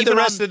is why the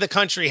rest of the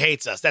country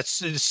hates us. That's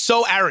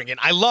so arrogant.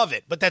 I love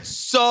it, but that's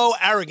so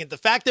arrogant. The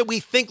fact that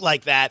we think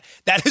like that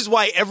is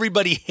why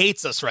everybody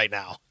hates us right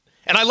now.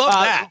 And I love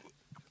that.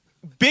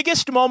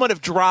 Biggest moment of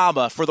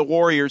drama for the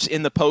Warriors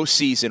in the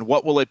postseason,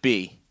 what will it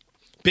be?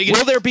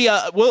 Will there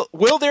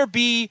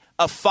be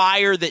a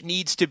fire that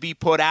needs to be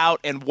put out,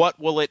 and what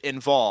will it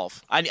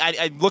involve?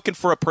 I'm looking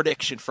for a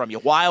prediction from you,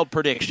 wild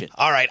prediction.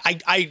 All right,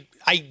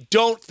 I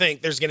don't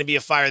think there's going to be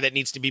a fire that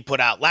needs to be put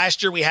out.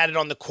 Last year we had it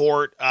on the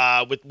court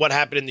with what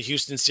happened in the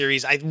Houston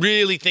series. I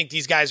really think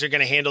these guys are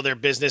going to handle their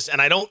business,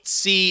 and I don't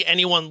see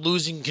anyone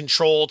losing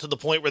control to the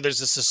point where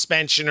there's a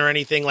suspension or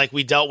anything like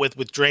we dealt with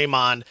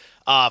Draymond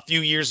a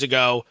few years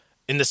ago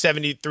in the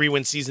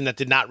 73-win season that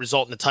did not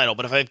result in the title.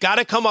 But if I've got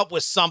to come up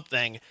with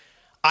something,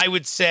 I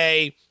would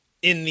say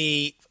in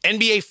the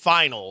NBA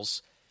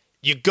Finals,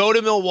 you go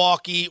to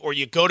Milwaukee or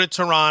you go to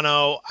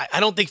Toronto. I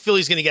don't think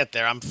Philly's going to get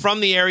there. I'm from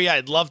the area.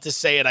 I'd love to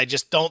say it. I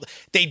just don't.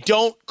 They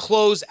don't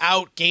close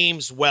out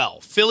games well.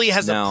 Philly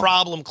has a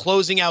problem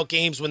closing out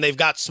games when they've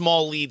got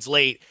small leads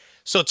late.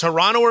 So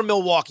Toronto or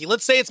Milwaukee.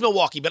 Let's say it's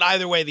Milwaukee, but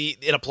either way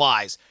it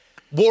applies.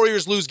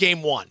 Warriors lose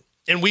game 1,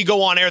 and we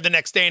go on air the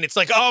next day, and it's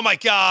like, oh, my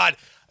God,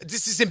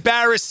 this is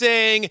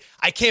embarrassing.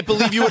 I can't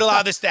believe you would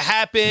allow this to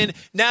happen.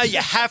 Now you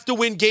have to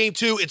win game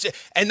 2.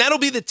 And that'll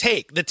be the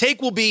take. The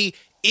take will be,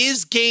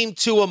 is game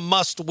 2 a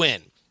must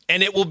win?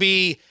 And it will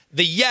be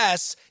the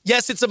yes,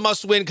 it's a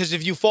must win because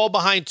if you fall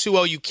behind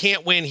 2-0, you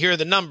can't win. Here are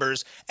the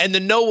numbers. And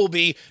the no will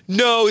be,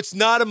 no, it's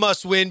not a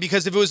must win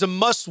because if it was a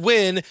must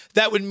win,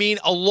 that would mean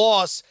a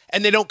loss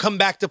and they don't come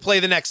back to play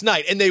the next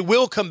night. And they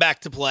will come back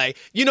to play.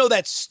 You know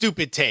that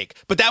stupid take,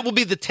 but that will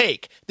be the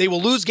take. They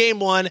will lose game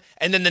 1,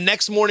 and then the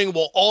next morning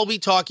we'll all be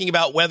talking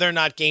about whether or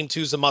not game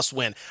 2 is a must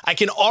win. I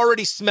can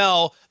already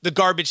smell the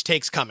garbage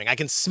takes coming. I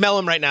can smell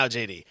them right now,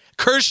 JD.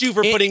 Curse you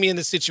for putting me in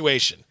this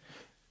situation.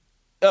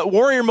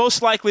 Warrior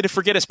most likely to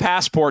forget his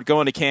passport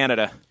going to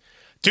Canada.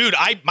 Dude,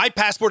 my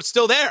passport's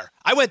still there.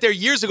 I went there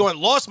years ago and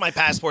lost my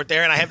passport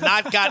there, and I have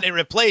not gotten it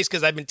replaced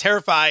because I've been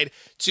terrified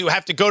to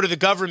have to go to the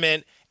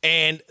government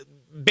and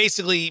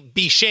basically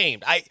be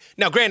shamed.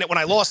 Now, granted, when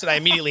I lost it, I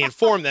immediately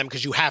informed them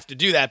because you have to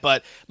do that,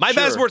 but my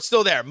passport's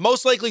still there.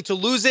 Most likely to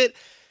lose it.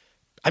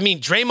 I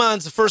mean,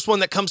 Draymond's the first one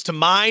that comes to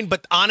mind,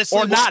 but honestly...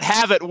 Or not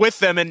have it with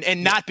them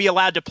and not be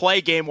allowed to play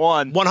game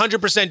 1.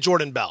 100%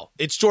 Jordan Bell.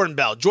 It's Jordan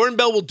Bell. Jordan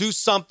Bell will do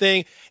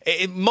something.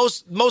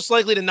 Most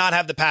likely to not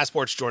have the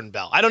passport's Jordan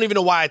Bell. I don't even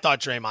know why I thought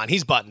Draymond.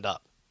 He's buttoned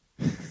up.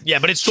 Yeah,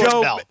 but it's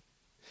Jordan Bell.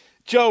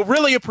 Joe,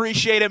 really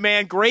appreciate it,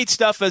 man. Great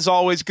stuff as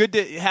always. Good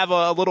to have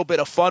a little bit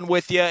of fun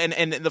with you.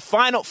 And the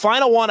final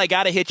one I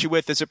got to hit you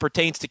with as it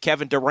pertains to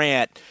Kevin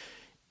Durant.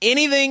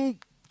 Anything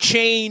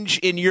change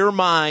in your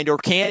mind, or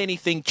can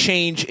anything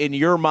change in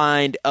your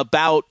mind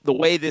about the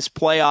way this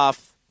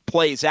playoff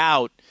plays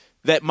out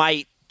that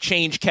might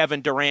change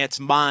Kevin Durant's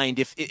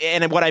mind?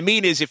 And what I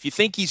mean is, if you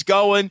think he's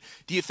going,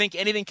 do you think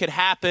anything could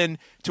happen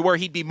to where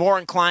he'd be more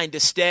inclined to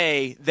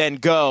stay than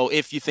go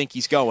if you think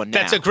he's going now?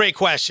 That's a great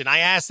question. I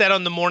asked that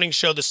on the morning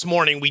show this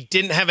morning. We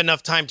didn't have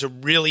enough time to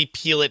really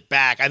peel it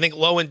back. I think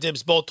Lowe and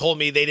Dibbs both told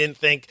me they didn't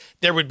think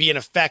there would be an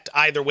effect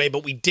either way,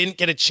 but we didn't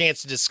get a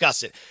chance to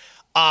discuss it.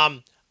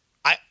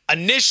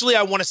 Initially,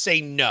 I want to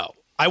say no.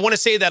 I want to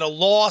say that a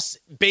loss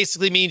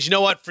basically means, you know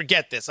what,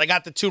 forget this. I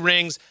got the 2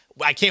 rings.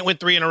 I can't win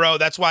 3 in a row.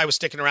 That's why I was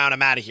sticking around.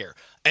 I'm out of here.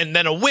 And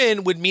then a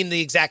win would mean the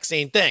exact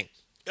same thing.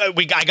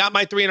 I got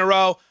my 3 in a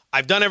row.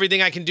 I've done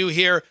everything I can do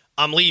here.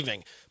 I'm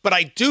leaving. But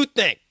I do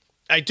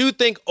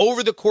think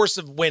over the course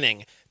of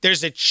winning,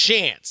 there's a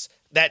chance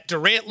that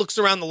Durant looks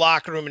around the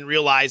locker room and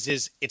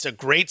realizes it's a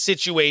great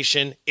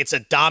situation. It's a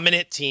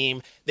dominant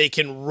team. They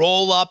can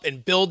roll up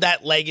and build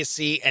that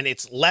legacy, and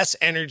it's less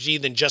energy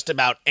than just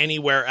about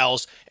anywhere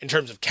else in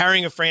terms of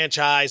carrying a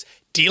franchise,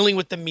 dealing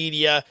with the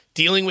media,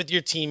 dealing with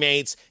your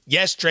teammates.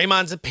 Yes,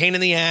 Draymond's a pain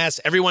in the ass.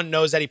 Everyone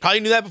knows that. He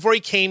probably knew that before he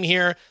came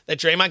here, that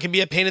Draymond can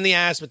be a pain in the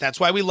ass, but that's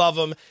why we love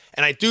him.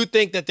 And I do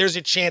think that there's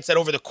a chance that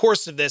over the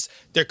course of this,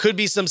 there could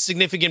be some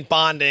significant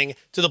bonding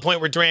to the point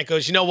where Durant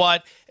goes, you know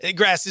what? The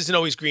grass isn't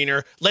always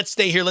greener. Let's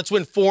stay here. Let's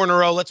win 4 in a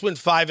row. Let's win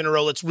 5 in a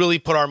row. Let's really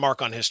put our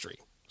mark on history.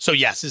 So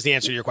yes, is the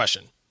answer to your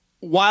question.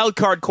 Wild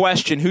card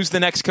question: who's the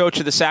next coach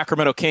of the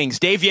Sacramento Kings?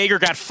 Dave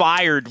Yeager got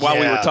fired while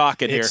we were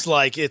talking here.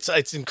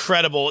 It's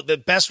incredible. The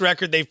best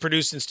record they've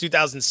produced since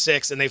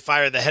 2006, and they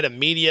fired the head of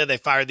media. They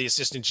fired the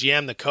assistant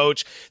GM, the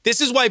coach. This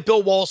is why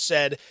Bill Walsh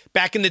said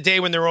back in the day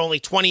when there were only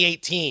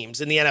 28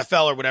 teams in the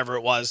NFL or whatever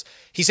it was,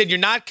 he said, you're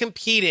not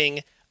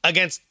competing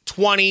against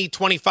 20,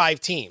 25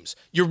 teams.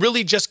 You're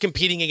really just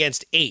competing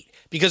against 8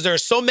 because there are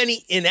so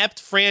many inept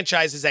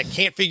franchises that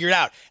can't figure it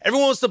out.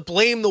 Everyone wants to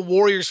blame the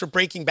Warriors for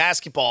breaking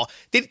basketball.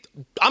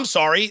 I'm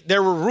sorry,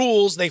 there were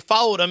rules, they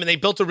followed them, and they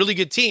built a really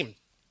good team.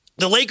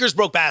 The Lakers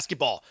broke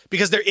basketball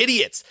because they're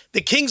idiots.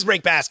 The Kings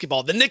break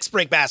basketball. The Knicks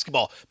break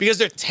basketball because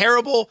they're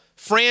terrible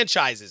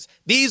franchises.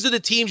 These are the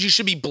teams you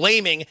should be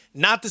blaming,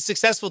 not the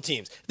successful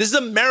teams. This is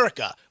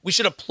America. We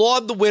should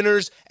applaud the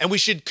winners, and we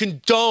should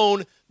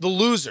condone the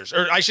losers,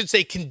 or I should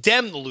say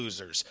condemn the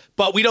losers.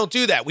 But we don't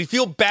do that. We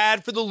feel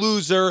bad for the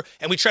loser,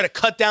 and we try to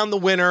cut down the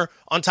winner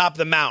on top of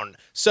the mountain.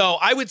 So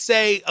I would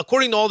say,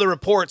 according to all the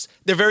reports,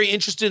 they're very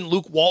interested in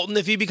Luke Walton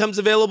if he becomes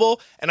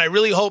available. And I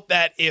really hope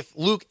that if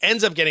Luke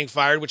ends up getting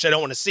fired, which I don't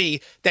want to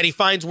see, that he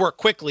finds work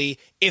quickly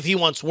if he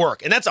wants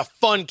work. And that's a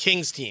fun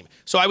Kings team.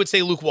 So I would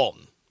say Luke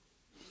Walton.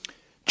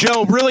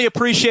 Joe, really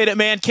appreciate it,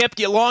 man. Kept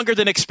you longer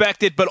than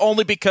expected, but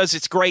only because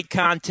it's great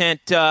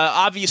content.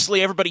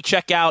 Obviously, everybody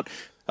check out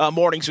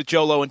Mornings with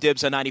Joe Lowe and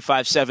Dibs on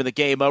 95.7 The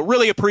Game.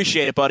 Really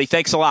appreciate it, buddy.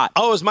 Thanks a lot.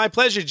 Oh, it was my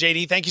pleasure,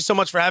 JD. Thank you so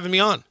much for having me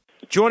on.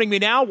 Joining me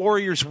now,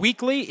 Warriors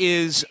Weekly,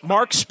 is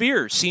Marc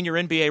Spears, senior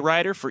NBA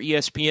writer for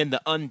ESPN,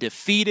 The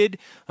Undefeated,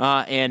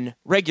 and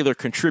regular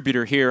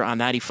contributor here on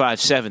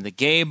 95.7 The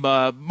Game.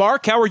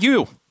 Marc, how are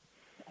you?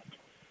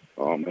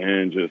 Oh,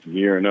 man, just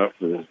gearing up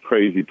for this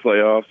crazy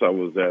playoffs. I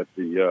was at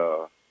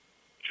the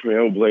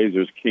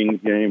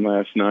Trailblazers-Kings game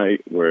last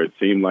night where it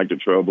seemed like the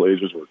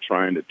Trailblazers were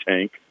trying to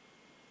tank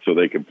so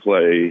they could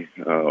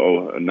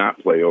not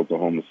play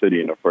Oklahoma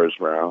City in the first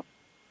round.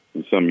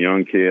 And some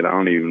young kid, I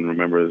don't even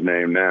remember his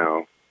name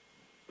now,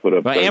 put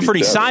up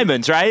Anthony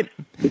Simons, right?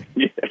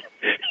 Yeah,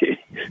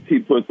 he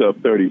puts up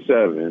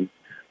 37.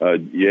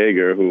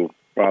 Yeager, who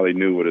probably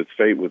knew what his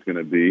fate was going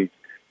to be,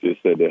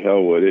 just said to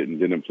hell with it and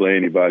didn't play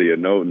anybody a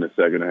note in the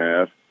second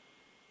half.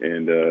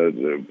 And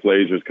the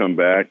Blazers come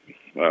back,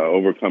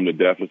 overcome the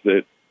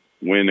deficit,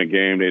 win a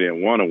game they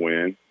didn't want to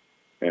win.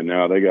 And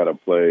now they got to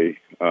play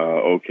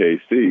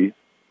OKC,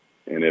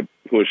 and it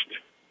pushed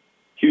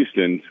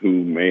Houston,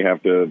 who may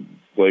have to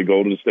play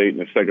Golden State in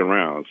the second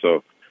round.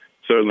 So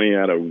certainly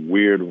had a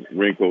weird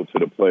wrinkle to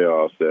the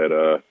playoffs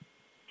that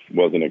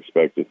wasn't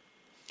expected.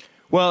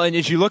 Well, and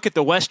as you look at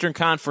the Western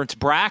Conference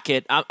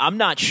bracket, I'm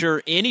not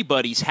sure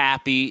anybody's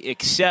happy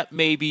except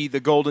maybe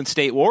the Golden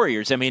State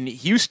Warriors. I mean,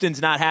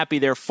 Houston's not happy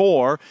they're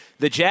 4.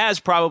 The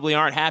Jazz probably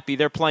aren't happy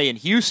they're playing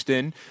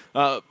Houston.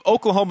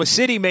 Oklahoma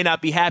City may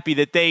not be happy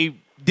that they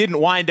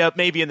didn't wind up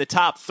maybe in the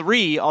top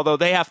 3, although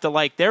they have to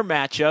like their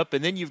matchup.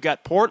 And then you've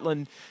got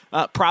Portland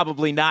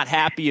probably not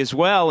happy as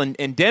well,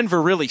 and Denver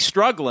really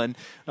struggling,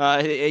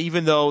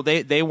 even though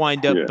they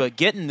wind up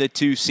getting the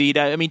 2 seed.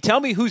 I mean, tell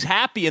me who's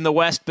happy in the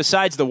West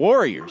besides the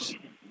Warriors.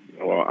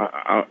 Well,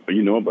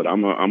 but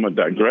I'm gonna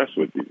digress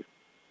with you.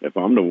 If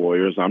I'm the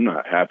Warriors, I'm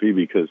not happy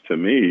because to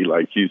me,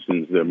 like,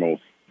 Houston's their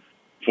most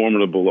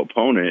formidable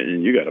opponent,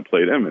 and you got to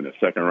play them in the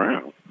second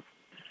round.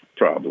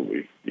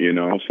 Probably,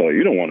 so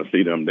you don't want to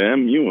see them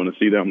then. You want to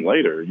see them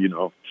later, you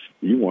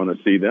want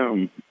to see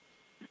them.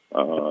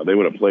 They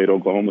would have played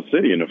Oklahoma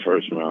City in the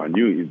first round.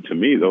 To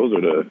me, those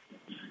are the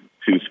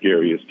 2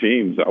 scariest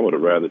teams. I would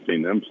have rather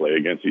seen them play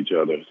against each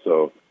other.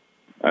 So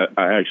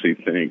I actually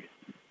think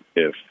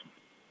if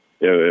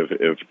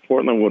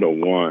Portland would have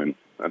won,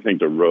 I think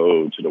the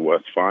road to the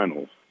West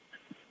Finals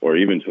or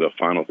even to the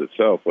finals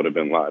itself would have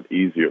been a lot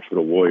easier for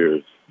the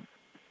Warriors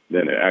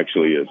than it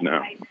actually is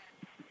now.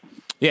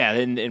 Yeah,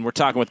 and we're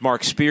talking with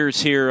Marc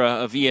Spears here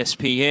of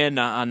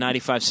ESPN on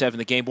 95.7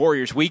 The Game,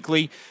 Warriors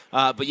Weekly.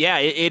 But, yeah,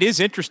 it is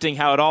interesting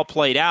how it all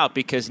played out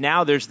because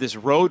now there's this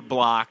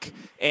roadblock.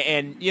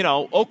 And,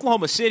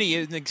 Oklahoma City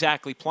isn't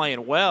exactly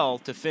playing well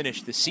to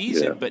finish the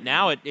season, but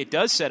now it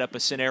does set up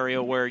a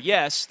scenario where,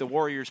 yes, the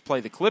Warriors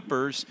play the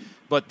Clippers,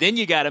 but then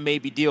you got to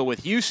maybe deal with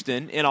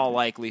Houston in all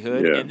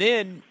likelihood. Yeah. And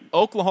then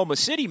Oklahoma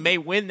City may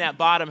win that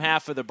bottom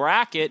half of the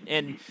bracket,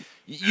 and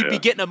you'd be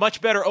getting a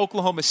much better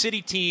Oklahoma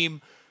City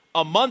team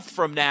a month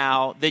from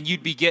now than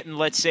you'd be getting,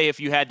 let's say, if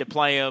you had to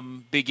play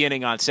them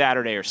beginning on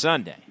Saturday or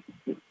Sunday.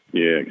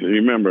 Yeah, because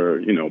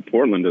remember,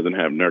 Portland doesn't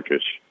have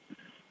Nurkic.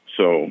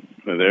 So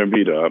they're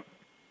beat up.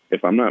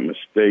 If I'm not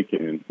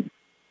mistaken,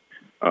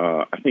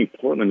 I think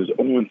Portland is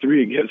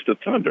 0-3 against the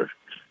Thunder.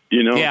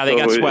 Yeah, they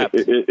got swept.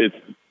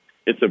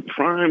 It's a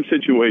prime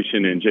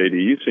situation, and JD,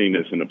 you've seen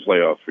this in the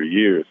playoffs for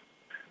years,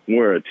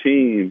 where a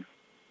team,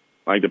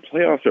 like the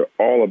playoffs are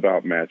all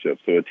about matchups.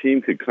 So a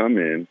team could come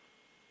in,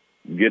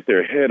 get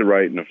their head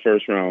right in the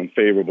first round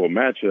favorable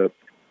matchup,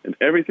 and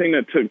everything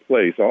that took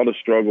place, all the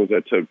struggles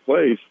that took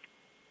place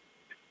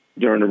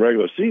during the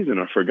regular season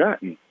are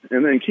forgotten.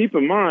 And then keep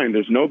in mind,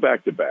 there's no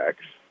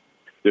back-to-backs.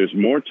 There's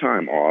more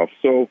time off.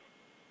 So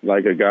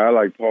like a guy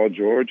like Paul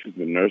George who's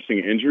been nursing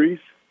injuries,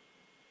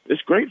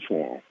 it's great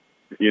for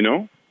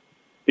him,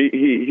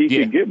 He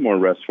could get more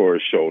rest for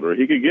his shoulder.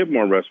 He could get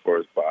more rest for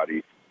his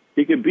body.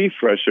 He could be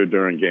fresher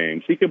during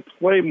games. He could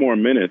play more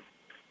minutes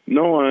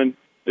knowing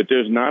that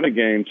there's not a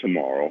game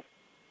tomorrow,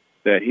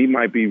 that he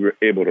might be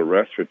able to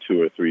rest for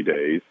 2 or 3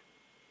 days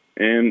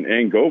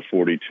and go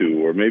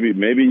 42, or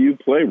maybe you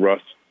play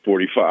Russ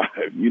 45.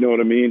 You know what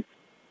I mean?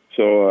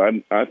 So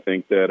I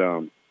think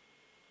that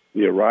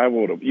the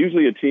arrival of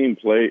usually a team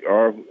play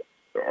are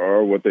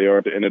what they are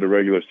at the end of the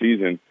regular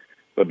season,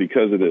 but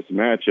because of this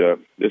matchup,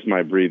 this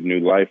might breathe new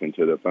life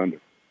into the Thunder.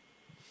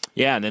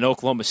 Yeah, and then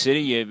Oklahoma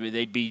City,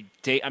 they'd be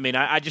 –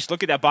 I just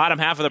look at that bottom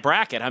half of the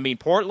bracket.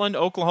 Portland,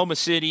 Oklahoma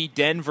City,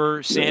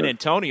 Denver, San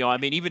Antonio.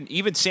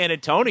 Even San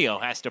Antonio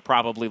has to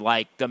probably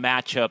like the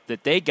matchup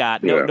that they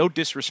got. No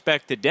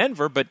disrespect to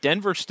Denver, but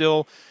Denver's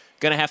still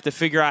going to have to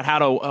figure out how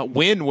to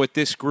win with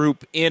this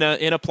group in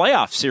a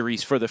playoff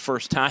series for the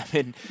first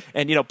time.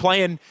 And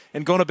playing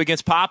and going up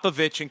against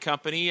Popovich and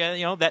company,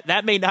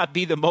 that may not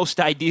be the most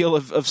ideal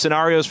of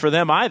scenarios for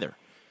them either.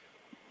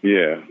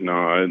 Yeah,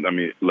 no,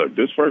 look,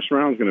 this first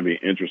round is going to be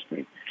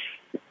interesting.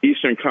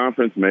 Eastern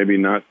Conference, maybe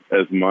not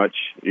as much.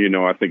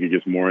 I think it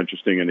gets more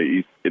interesting in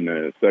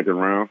the second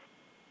round.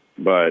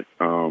 But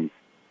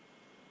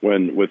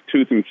with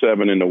 2 through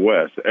 7 in the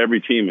West,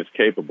 every team is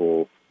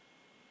capable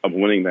of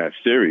winning that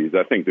series.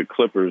 I think the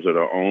Clippers are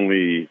the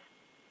only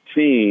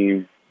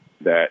team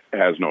that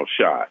has no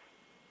shot.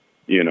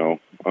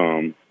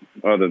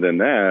 Other than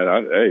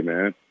that, hey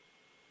man,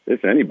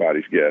 it's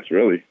anybody's guess,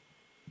 really.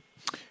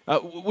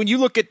 When you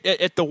look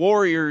at the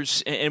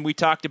Warriors, and we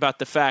talked about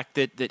the fact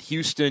that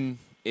Houston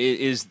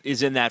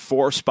is in that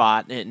 4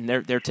 spot, and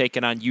they're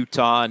taking on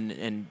Utah,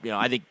 and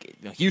I think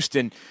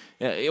Houston.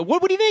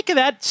 What do you think of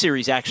that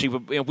series?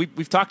 Actually,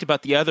 we've talked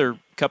about the other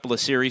couple of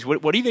series.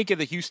 What do you think of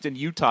the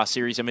Houston-Utah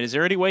series? Is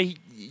there any way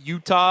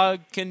Utah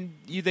can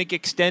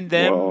extend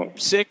them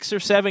 6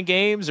 or 7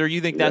 games, or you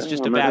think that's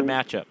just a bad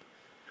matchup?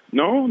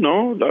 No.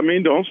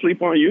 Don't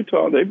sleep on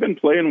Utah. They've been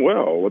playing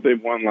well.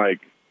 They've won 8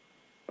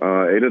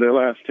 of their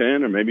last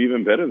 10, or maybe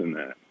even better than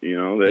that.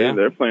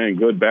 They're playing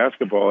good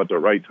basketball at the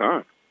right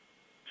time.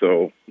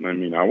 So,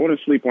 I wouldn't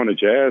sleep on the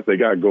Jazz. They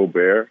got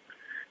Gobert.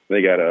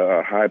 They got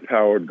a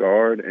high-powered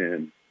guard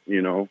and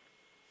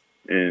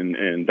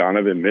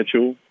Donovan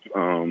Mitchell.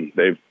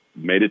 They've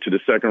made it to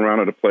the second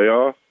round of the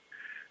playoff.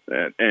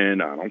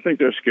 And I don't think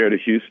they're scared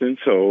of Houston.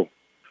 So,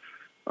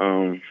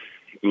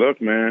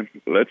 look, man,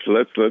 let's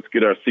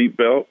get our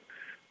seatbelt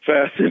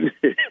fastened,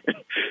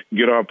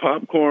 get our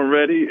popcorn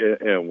ready,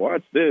 and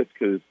watch this.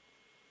 Because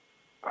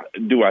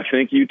do I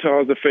think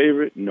Utah's a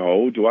favorite?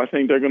 No. Do I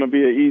think they're going to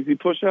be an easy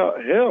push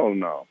out? Hell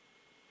no.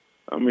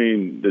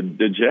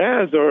 The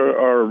Jazz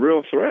are a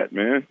real threat,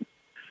 man.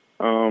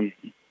 And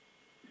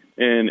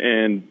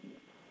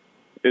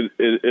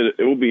it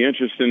will be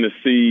interesting to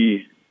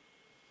see,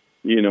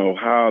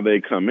 how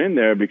they come in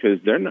there, because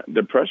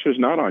the pressure's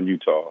not on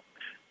Utah.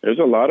 There's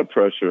a lot of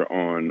pressure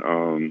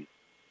on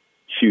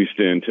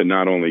Houston to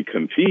not only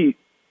compete,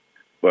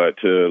 but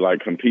to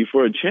compete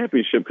for a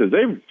championship, because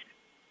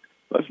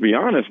let's be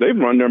honest, they've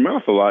run their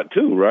mouth a lot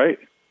too, right?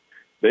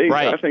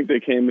 I think they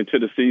came into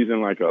the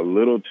season a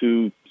little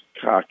too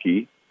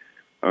cocky.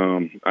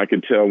 I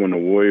could tell when the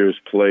Warriors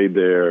played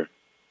there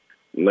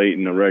late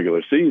in the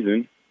regular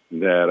season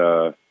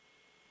that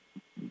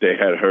they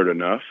had heard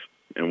enough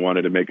and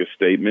wanted to make a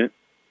statement.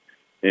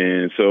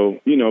 And so,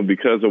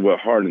 because of what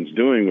Harden's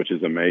doing, which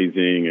is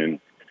amazing and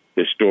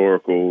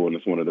historical, and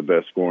it's one of the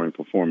best scoring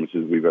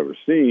performances we've ever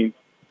seen,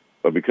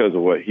 but because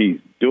of what he's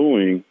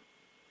doing,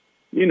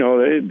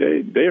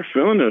 they're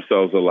feeling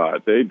themselves a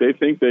lot. They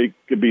think they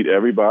could beat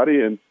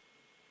everybody, and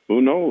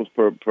who knows,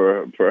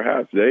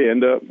 perhaps they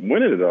end up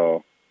winning it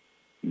all.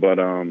 But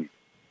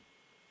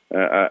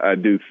I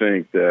do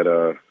think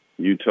that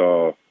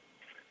Utah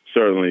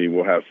certainly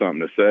will have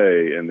something to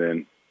say, and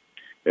then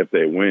if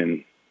they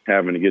win,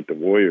 having to get the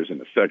Warriors in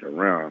the second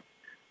round.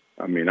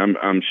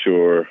 I'm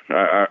sure.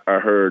 I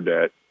heard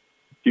that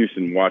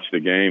Houston watched the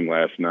game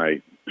last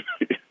night,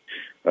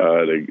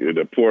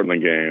 the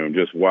Portland game. I'm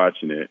just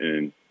watching it,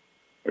 and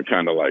they're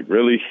kind of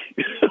really?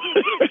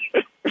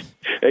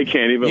 They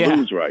can't even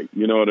lose right.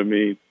 You know what I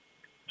mean?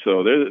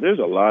 So there's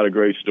a lot of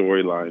great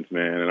storylines,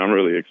 man, and I'm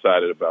really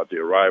excited about the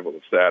arrival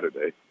of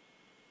Saturday.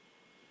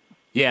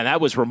 Yeah,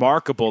 that was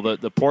remarkable,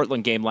 the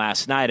Portland game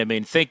last night. I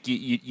mean, think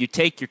you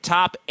take your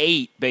top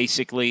 8,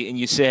 basically, and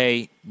you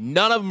say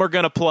none of them are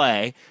going to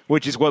play,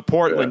 which is what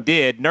Portland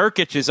did.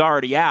 Nurkic is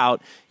already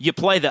out. You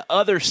play the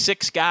other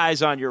 6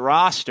 guys on your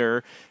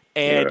roster,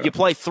 and you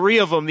play 3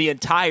 of them the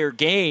entire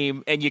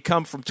game, and you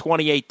come from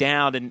 28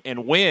 down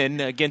and win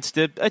against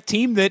a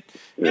team that,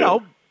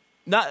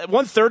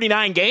 won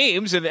 39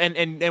 games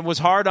and was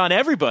hard on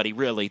everybody,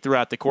 really,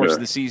 throughout the course of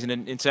the season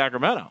in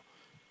Sacramento.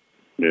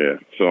 Yeah.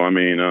 So, I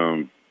mean,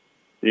 after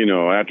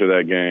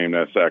that game,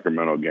 that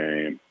Sacramento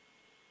game,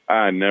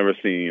 I had never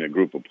seen a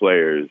group of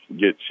players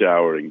get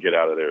showered and get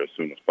out of there as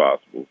soon as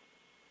possible.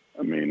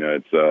 I mean,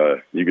 it's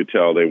you could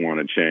tell they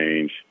want to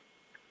change,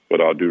 with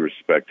all due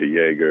respect to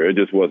Jaeger. It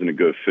just wasn't a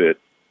good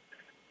fit.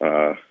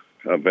 A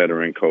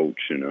veteran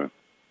coach and a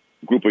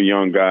group of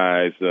young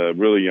guys,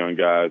 really young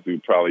guys who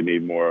probably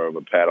need more of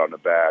a pat on the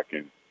back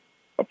and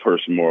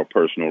more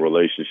personal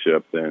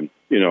relationship than,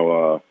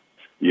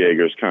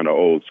 Jaeger's kind of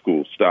old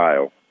school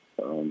style.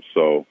 When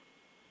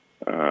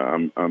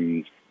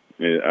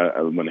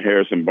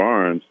Harrison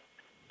Barnes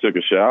took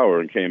a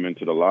shower and came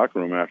into the locker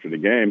room after the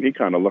game, he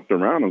kind of looked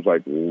around and was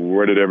like,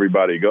 where did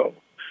everybody go?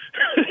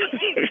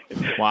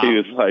 Wow. He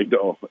was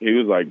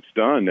like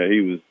stunned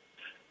that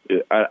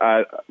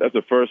that's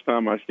the first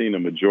time I've seen a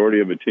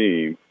majority of a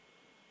team.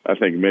 I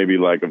think maybe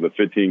like of the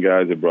 15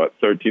 guys that brought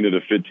 13 of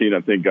the 15,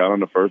 I think got on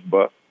the first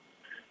bus.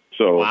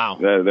 So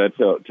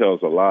that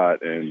tells a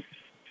lot. And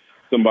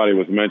somebody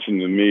was mentioning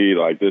to me,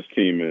 like, this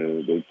team,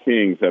 the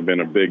Kings have been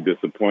a big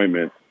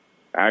disappointment,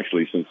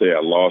 actually, since they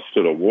had lost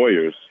to the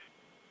Warriors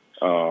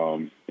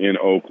in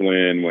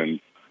Oakland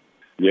when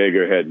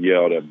Jaeger had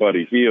yelled at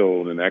Buddy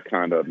Hield, and that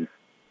kind of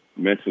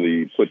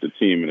mentally put the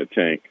team in a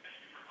tank.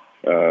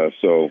 But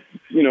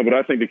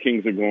I think the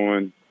Kings are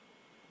going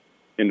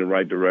in the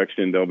right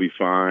direction. They'll be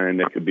fine.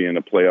 They could be in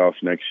the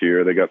playoffs next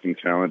year. They got some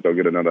talent. They'll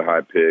get another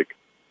high pick,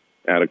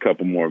 add a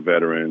couple more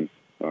veterans.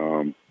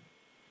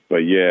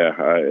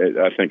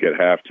 I think at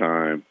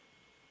halftime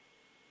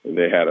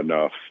they had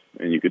enough,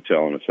 and you could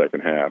tell in the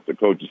second half. The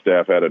coaching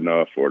staff had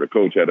enough, or the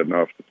coach had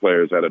enough, the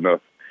players had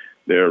enough.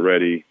 They're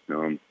ready.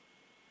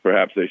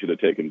 Perhaps they should have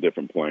taken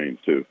different planes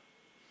too.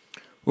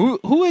 Who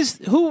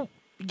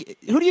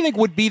do you think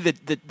would be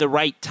the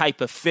right type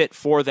of fit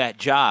for that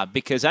job?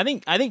 Because I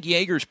think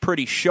Jaeger's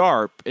pretty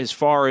sharp as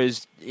far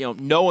as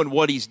knowing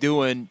what he's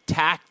doing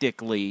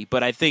tactically,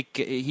 but I think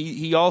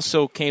he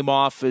also came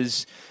off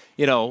as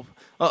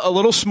a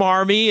little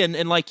smarmy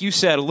and like you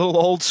said, a little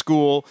old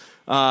school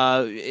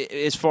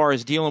as far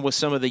as dealing with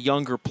some of the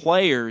younger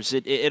players.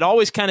 It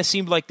always kind of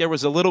seemed like there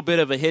was a little bit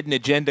of a hidden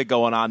agenda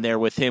going on there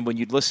with him when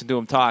you'd listen to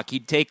him talk.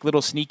 He'd take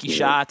little sneaky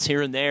shots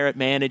here and there at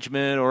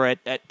management or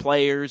at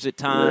players at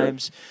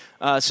times.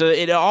 So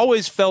it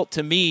always felt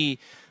to me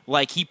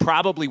like he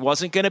probably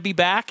wasn't going to be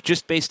back,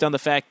 just based on the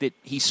fact that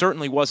he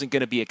certainly wasn't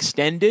going to be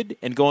extended,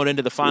 and going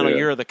into the final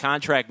year of the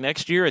contract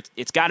next year,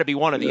 it's got to be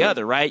one or the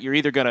other, right? You're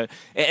either going to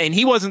 – and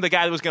he wasn't the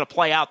guy that was going to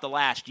play out the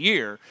last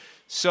year.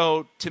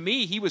 So to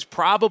me, he was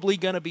probably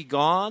going to be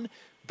gone.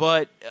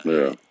 But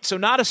so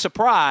not a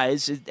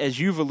surprise, as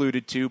you've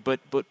alluded to, but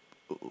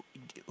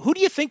who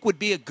do you think would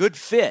be a good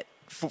fit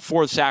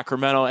for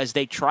Sacramento as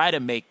they try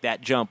to make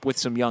that jump with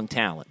some young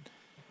talent?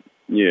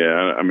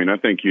 Yeah, I mean, I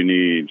think you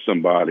need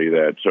somebody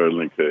that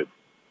certainly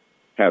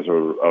has a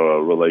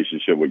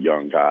relationship with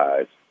young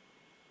guys,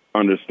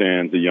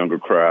 understands the younger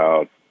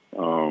crowd,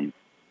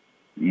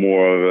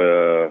 more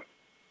of a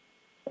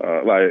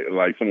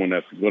like someone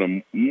that's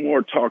going to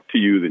more talk to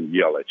you than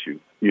yell at you.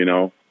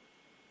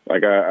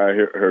 Like I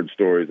heard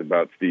stories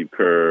about Steve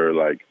Kerr,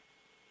 like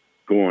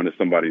going to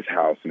somebody's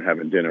house and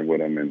having dinner with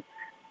them, and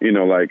I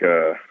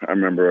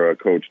remember a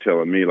coach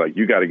telling me, like,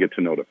 you got to get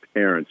to know the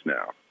parents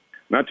now.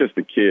 Not just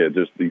the kids.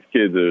 Just these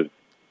kids the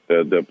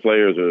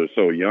players are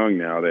so young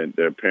now that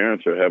their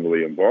parents are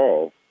heavily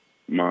involved,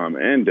 mom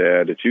and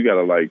dad, that you got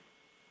to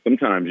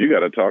sometimes you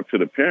got to talk to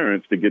the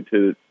parents to get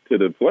to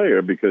the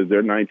player because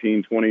they're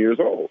 19, 20 years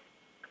old.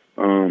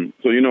 So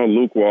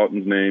Luke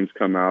Walton's name's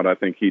come out. I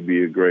think he'd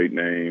be a great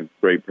name,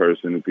 great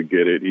person who could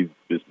get it. He's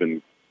just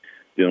been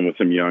dealing with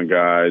some young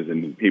guys,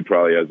 and he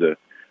probably has a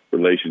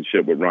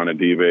relationship with Ron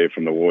Adive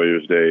from the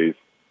Warriors days.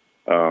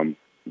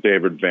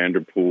 David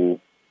Vanderpool,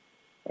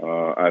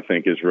 I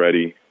think, is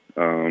ready,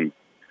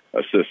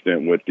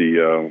 assistant with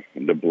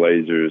the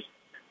Blazers.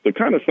 So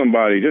kind of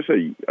somebody, just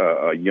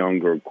a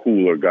younger,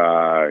 cooler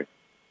guy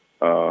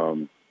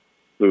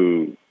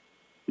who,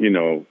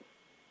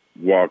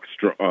 walks,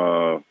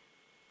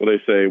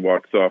 they say,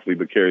 walks softly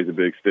but carries a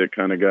big stick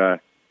kind of guy.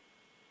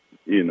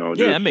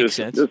 That makes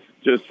sense.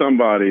 Just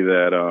somebody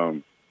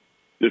that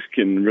just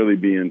can really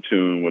be in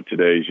tune with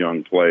today's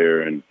young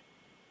player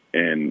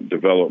and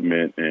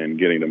development and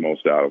getting the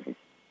most out of them.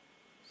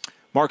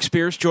 Marc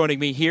Spears joining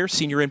me here,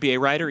 senior NBA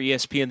writer,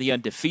 ESPN The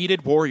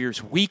Undefeated,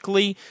 Warriors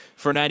Weekly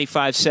for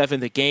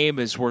 95.7 The Game,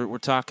 as we're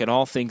talking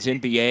all things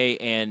NBA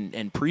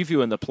and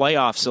previewing the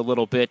playoffs a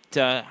little bit.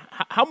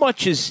 How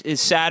much is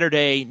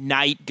Saturday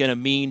night going to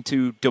mean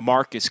to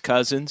DeMarcus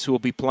Cousins, who will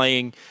be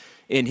playing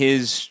in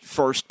his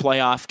first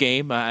playoff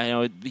game. I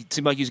know it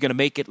seemed like he was going to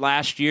make it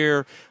last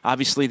year.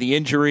 Obviously, the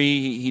injury,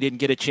 he didn't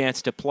get a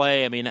chance to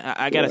play. I mean,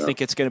 I got to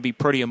think it's going to be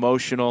pretty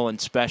emotional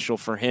and special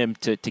for him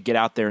to get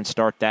out there and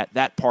start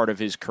that part of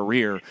his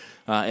career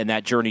and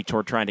that journey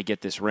toward trying to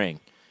get this ring.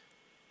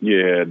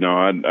 Yeah, no,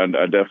 I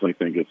definitely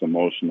think it's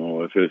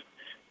emotional. If it's,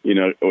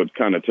 what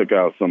kind of took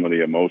out some of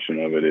the emotion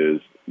of it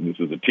is this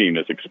is a team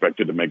that's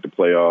expected to make the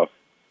playoffs.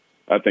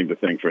 I think the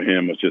thing for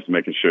him was just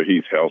making sure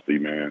he's healthy,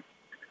 man,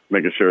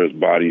 making sure his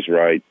body's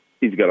right.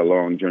 He's got a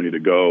long journey to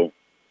go.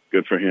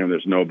 Good for him.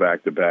 There's no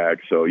back-to-back.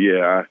 So,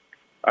 yeah,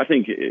 I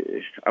think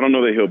 – I don't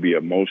know that he'll be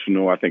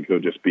emotional. I think he'll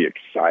just be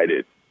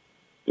excited,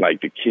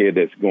 like the kid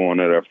that's going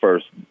to their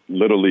first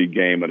Little League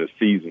game of the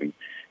season.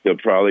 He'll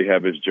probably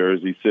have his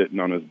jersey sitting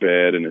on his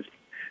bed and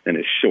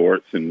his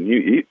shorts, and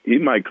he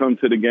might come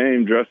to the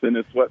game dressed in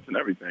his sweats and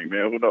everything,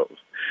 man. Who knows?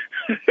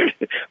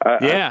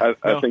 I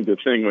think the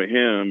thing with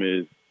him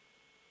is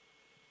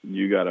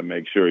you got to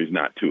make sure he's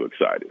not too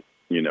excited,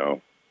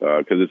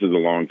 because this is a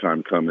long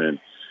time coming,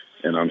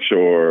 and I'm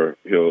sure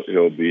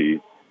he'll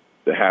be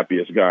the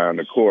happiest guy on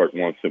the court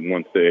once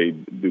they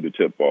do the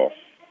tip-off.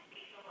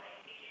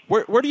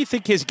 Where do you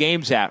think his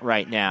game's at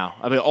right now?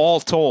 I mean, all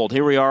told,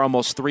 here we are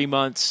almost 3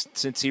 months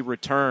since he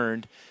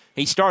returned.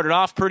 He started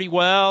off pretty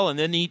well, and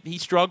then he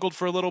struggled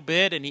for a little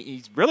bit, and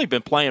he's really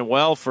been playing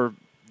well for,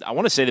 I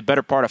want to say, the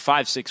better part of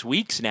 5-6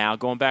 weeks now,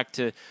 going back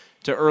to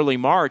early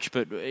March.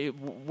 But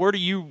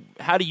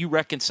how do you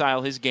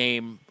reconcile his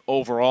game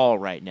overall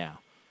right now?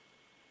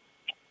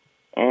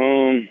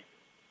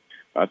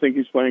 I think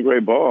he's playing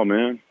great ball,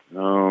 man.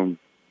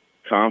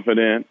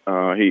 Confident.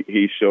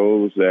 He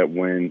shows that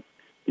when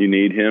you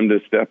need him to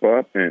step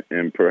up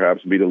and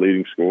perhaps be the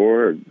leading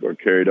scorer or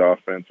carry the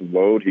offensive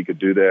load, he could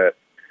do that.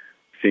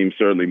 Seems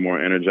certainly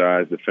more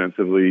energized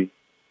defensively.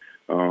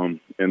 And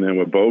then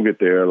with Bogut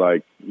there,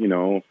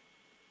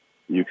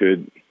 you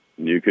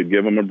could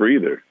give him a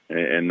breather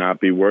and not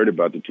be worried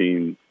about the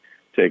team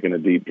taking a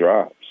deep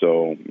drop.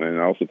 So, and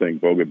I also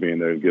think Bogut being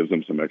there gives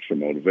them some extra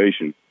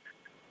motivation.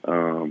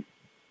 And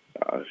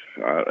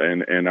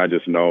I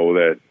just know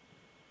that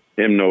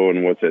him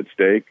knowing what's at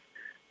stake,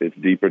 it's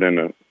deeper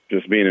than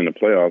just being in the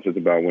playoffs. It's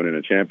about winning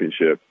a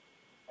championship.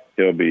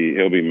 He'll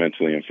be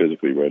mentally and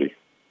physically ready.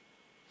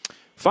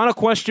 Final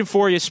question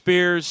for you,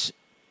 Spears.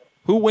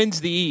 Who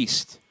wins the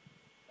East?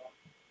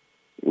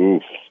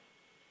 Oof.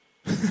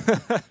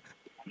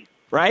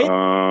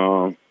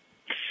 Right?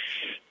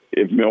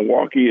 If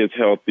Milwaukee is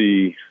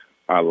healthy,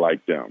 I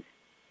like them.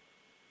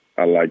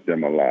 I like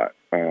them a lot.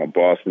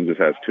 Boston just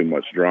has too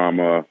much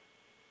drama.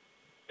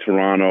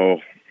 Toronto,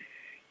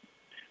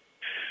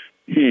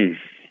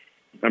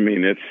 I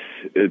mean,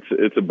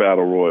 it's a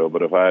battle royal,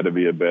 but if I had to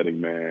be a betting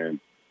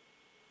man,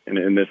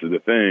 and this is the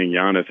thing,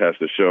 Giannis has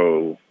to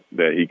show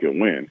that he can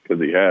win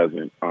because he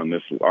hasn't on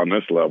this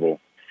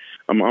level.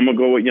 I'm gonna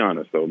go with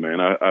Giannis though,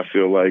 man. I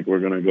feel like we're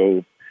gonna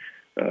go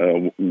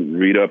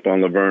read up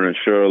on Laverne and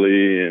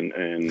Shirley and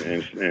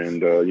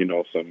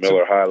some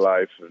Miller High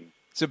Life and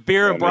some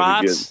beer and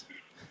brats.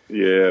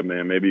 Yeah,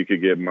 man. Maybe you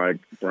could get Mike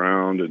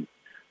Brown to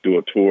do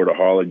a tour to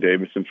Harley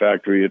Davidson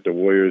factory if the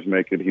Warriors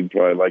make it. He'd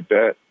probably like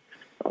that.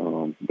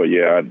 But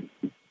yeah,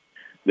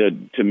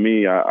 to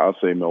me, I'll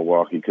say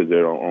Milwaukee because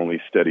they're the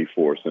only steady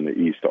force in the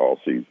East all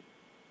season.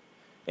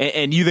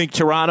 And you think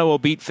Toronto will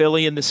beat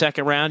Philly in the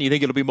second round? You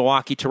think it'll be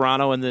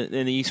Milwaukee-Toronto in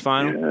the East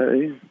final?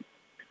 Yeah.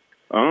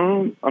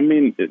 I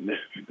mean, it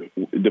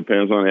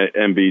depends on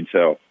Embiid's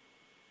health.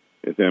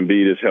 If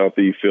Embiid is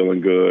healthy,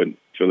 feeling good,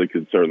 Philly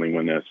could certainly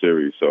win that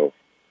series. So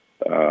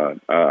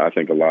I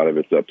think a lot of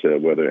it's up to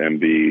whether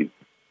Embiid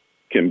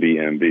can be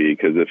Embiid.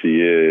 Because if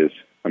he is,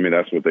 I mean,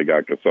 that's what they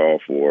got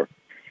Gasol for.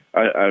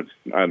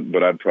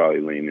 But I'd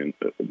probably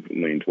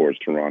lean towards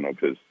Toronto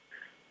because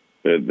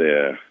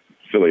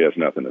Philly has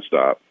nothing to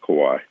stop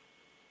Kawhi.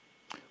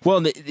 Well,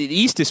 the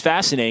East is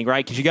fascinating,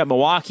 right? Because you got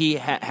Milwaukee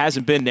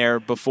hasn't been there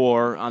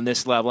before on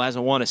this level,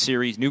 hasn't won a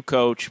series, new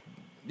coach,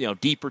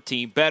 deeper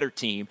team, better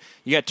team.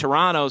 You got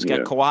Toronto's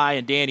got Kawhi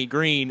and Danny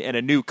Green and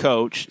a new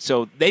coach,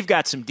 so they've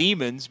got some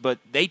demons, but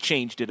they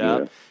changed it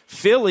up. Yeah.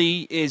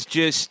 Philly is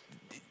just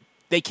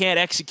they can't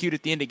execute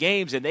at the end of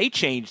games, and they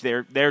changed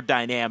their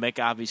dynamic,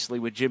 obviously,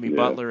 with Jimmy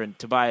Butler and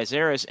Tobias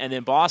Harris. And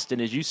then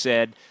Boston, as you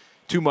said,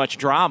 too much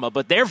drama,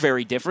 but they're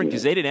very different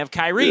because they didn't have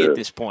Kyrie at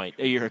this point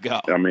a year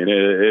ago. I mean,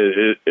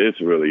 it's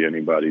really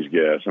anybody's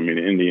guess. I mean,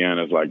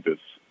 Indiana's like this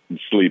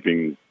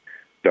sleeping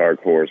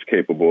dark horse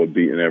capable of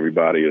beating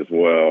everybody as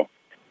well.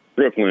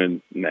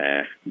 Brooklyn,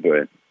 nah,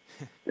 but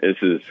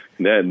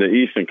the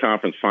Eastern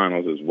Conference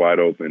Finals is wide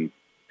open,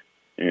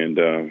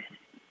 and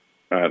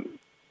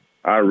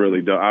I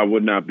really don't. I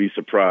would not be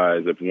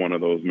surprised if one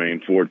of those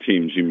main four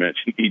teams you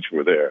mentioned each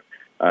were there.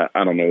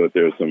 I don't know that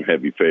there's some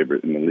heavy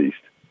favorite in the least.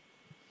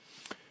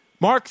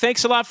 Marc,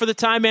 thanks a lot for the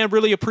time, man.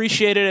 Really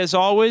appreciate it as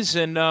always,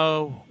 and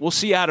we'll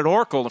see you out at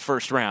Oracle the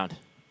first round.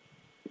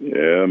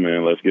 Yeah,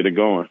 man, let's get it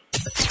going.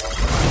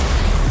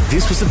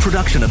 This was a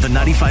production of the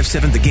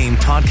 95.7 The Game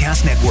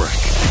Podcast Network.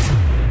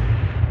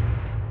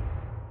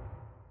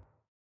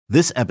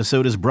 This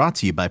episode is brought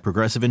to you by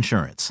Progressive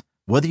Insurance.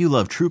 Whether you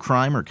love true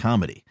crime or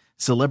comedy,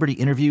 celebrity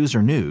interviews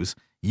or news,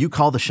 you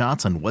call the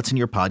shots on what's in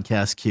your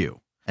podcast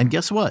queue. And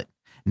guess what?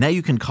 Now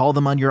you can call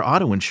them on your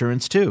auto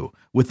insurance too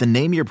with the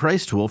Name Your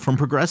Price tool from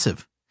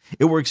Progressive.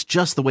 It works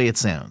just the way it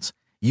sounds.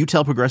 You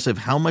tell Progressive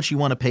how much you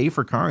want to pay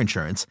for car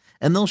insurance,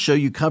 and they'll show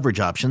you coverage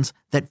options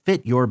that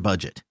fit your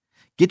budget.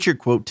 Get your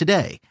quote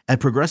today at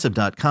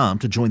Progressive.com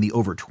to join the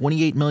over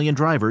 28 million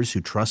drivers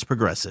who trust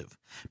Progressive.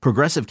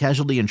 Progressive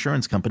Casualty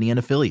Insurance Company and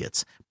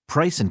Affiliates.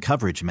 Price and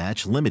coverage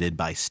match limited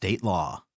by state law.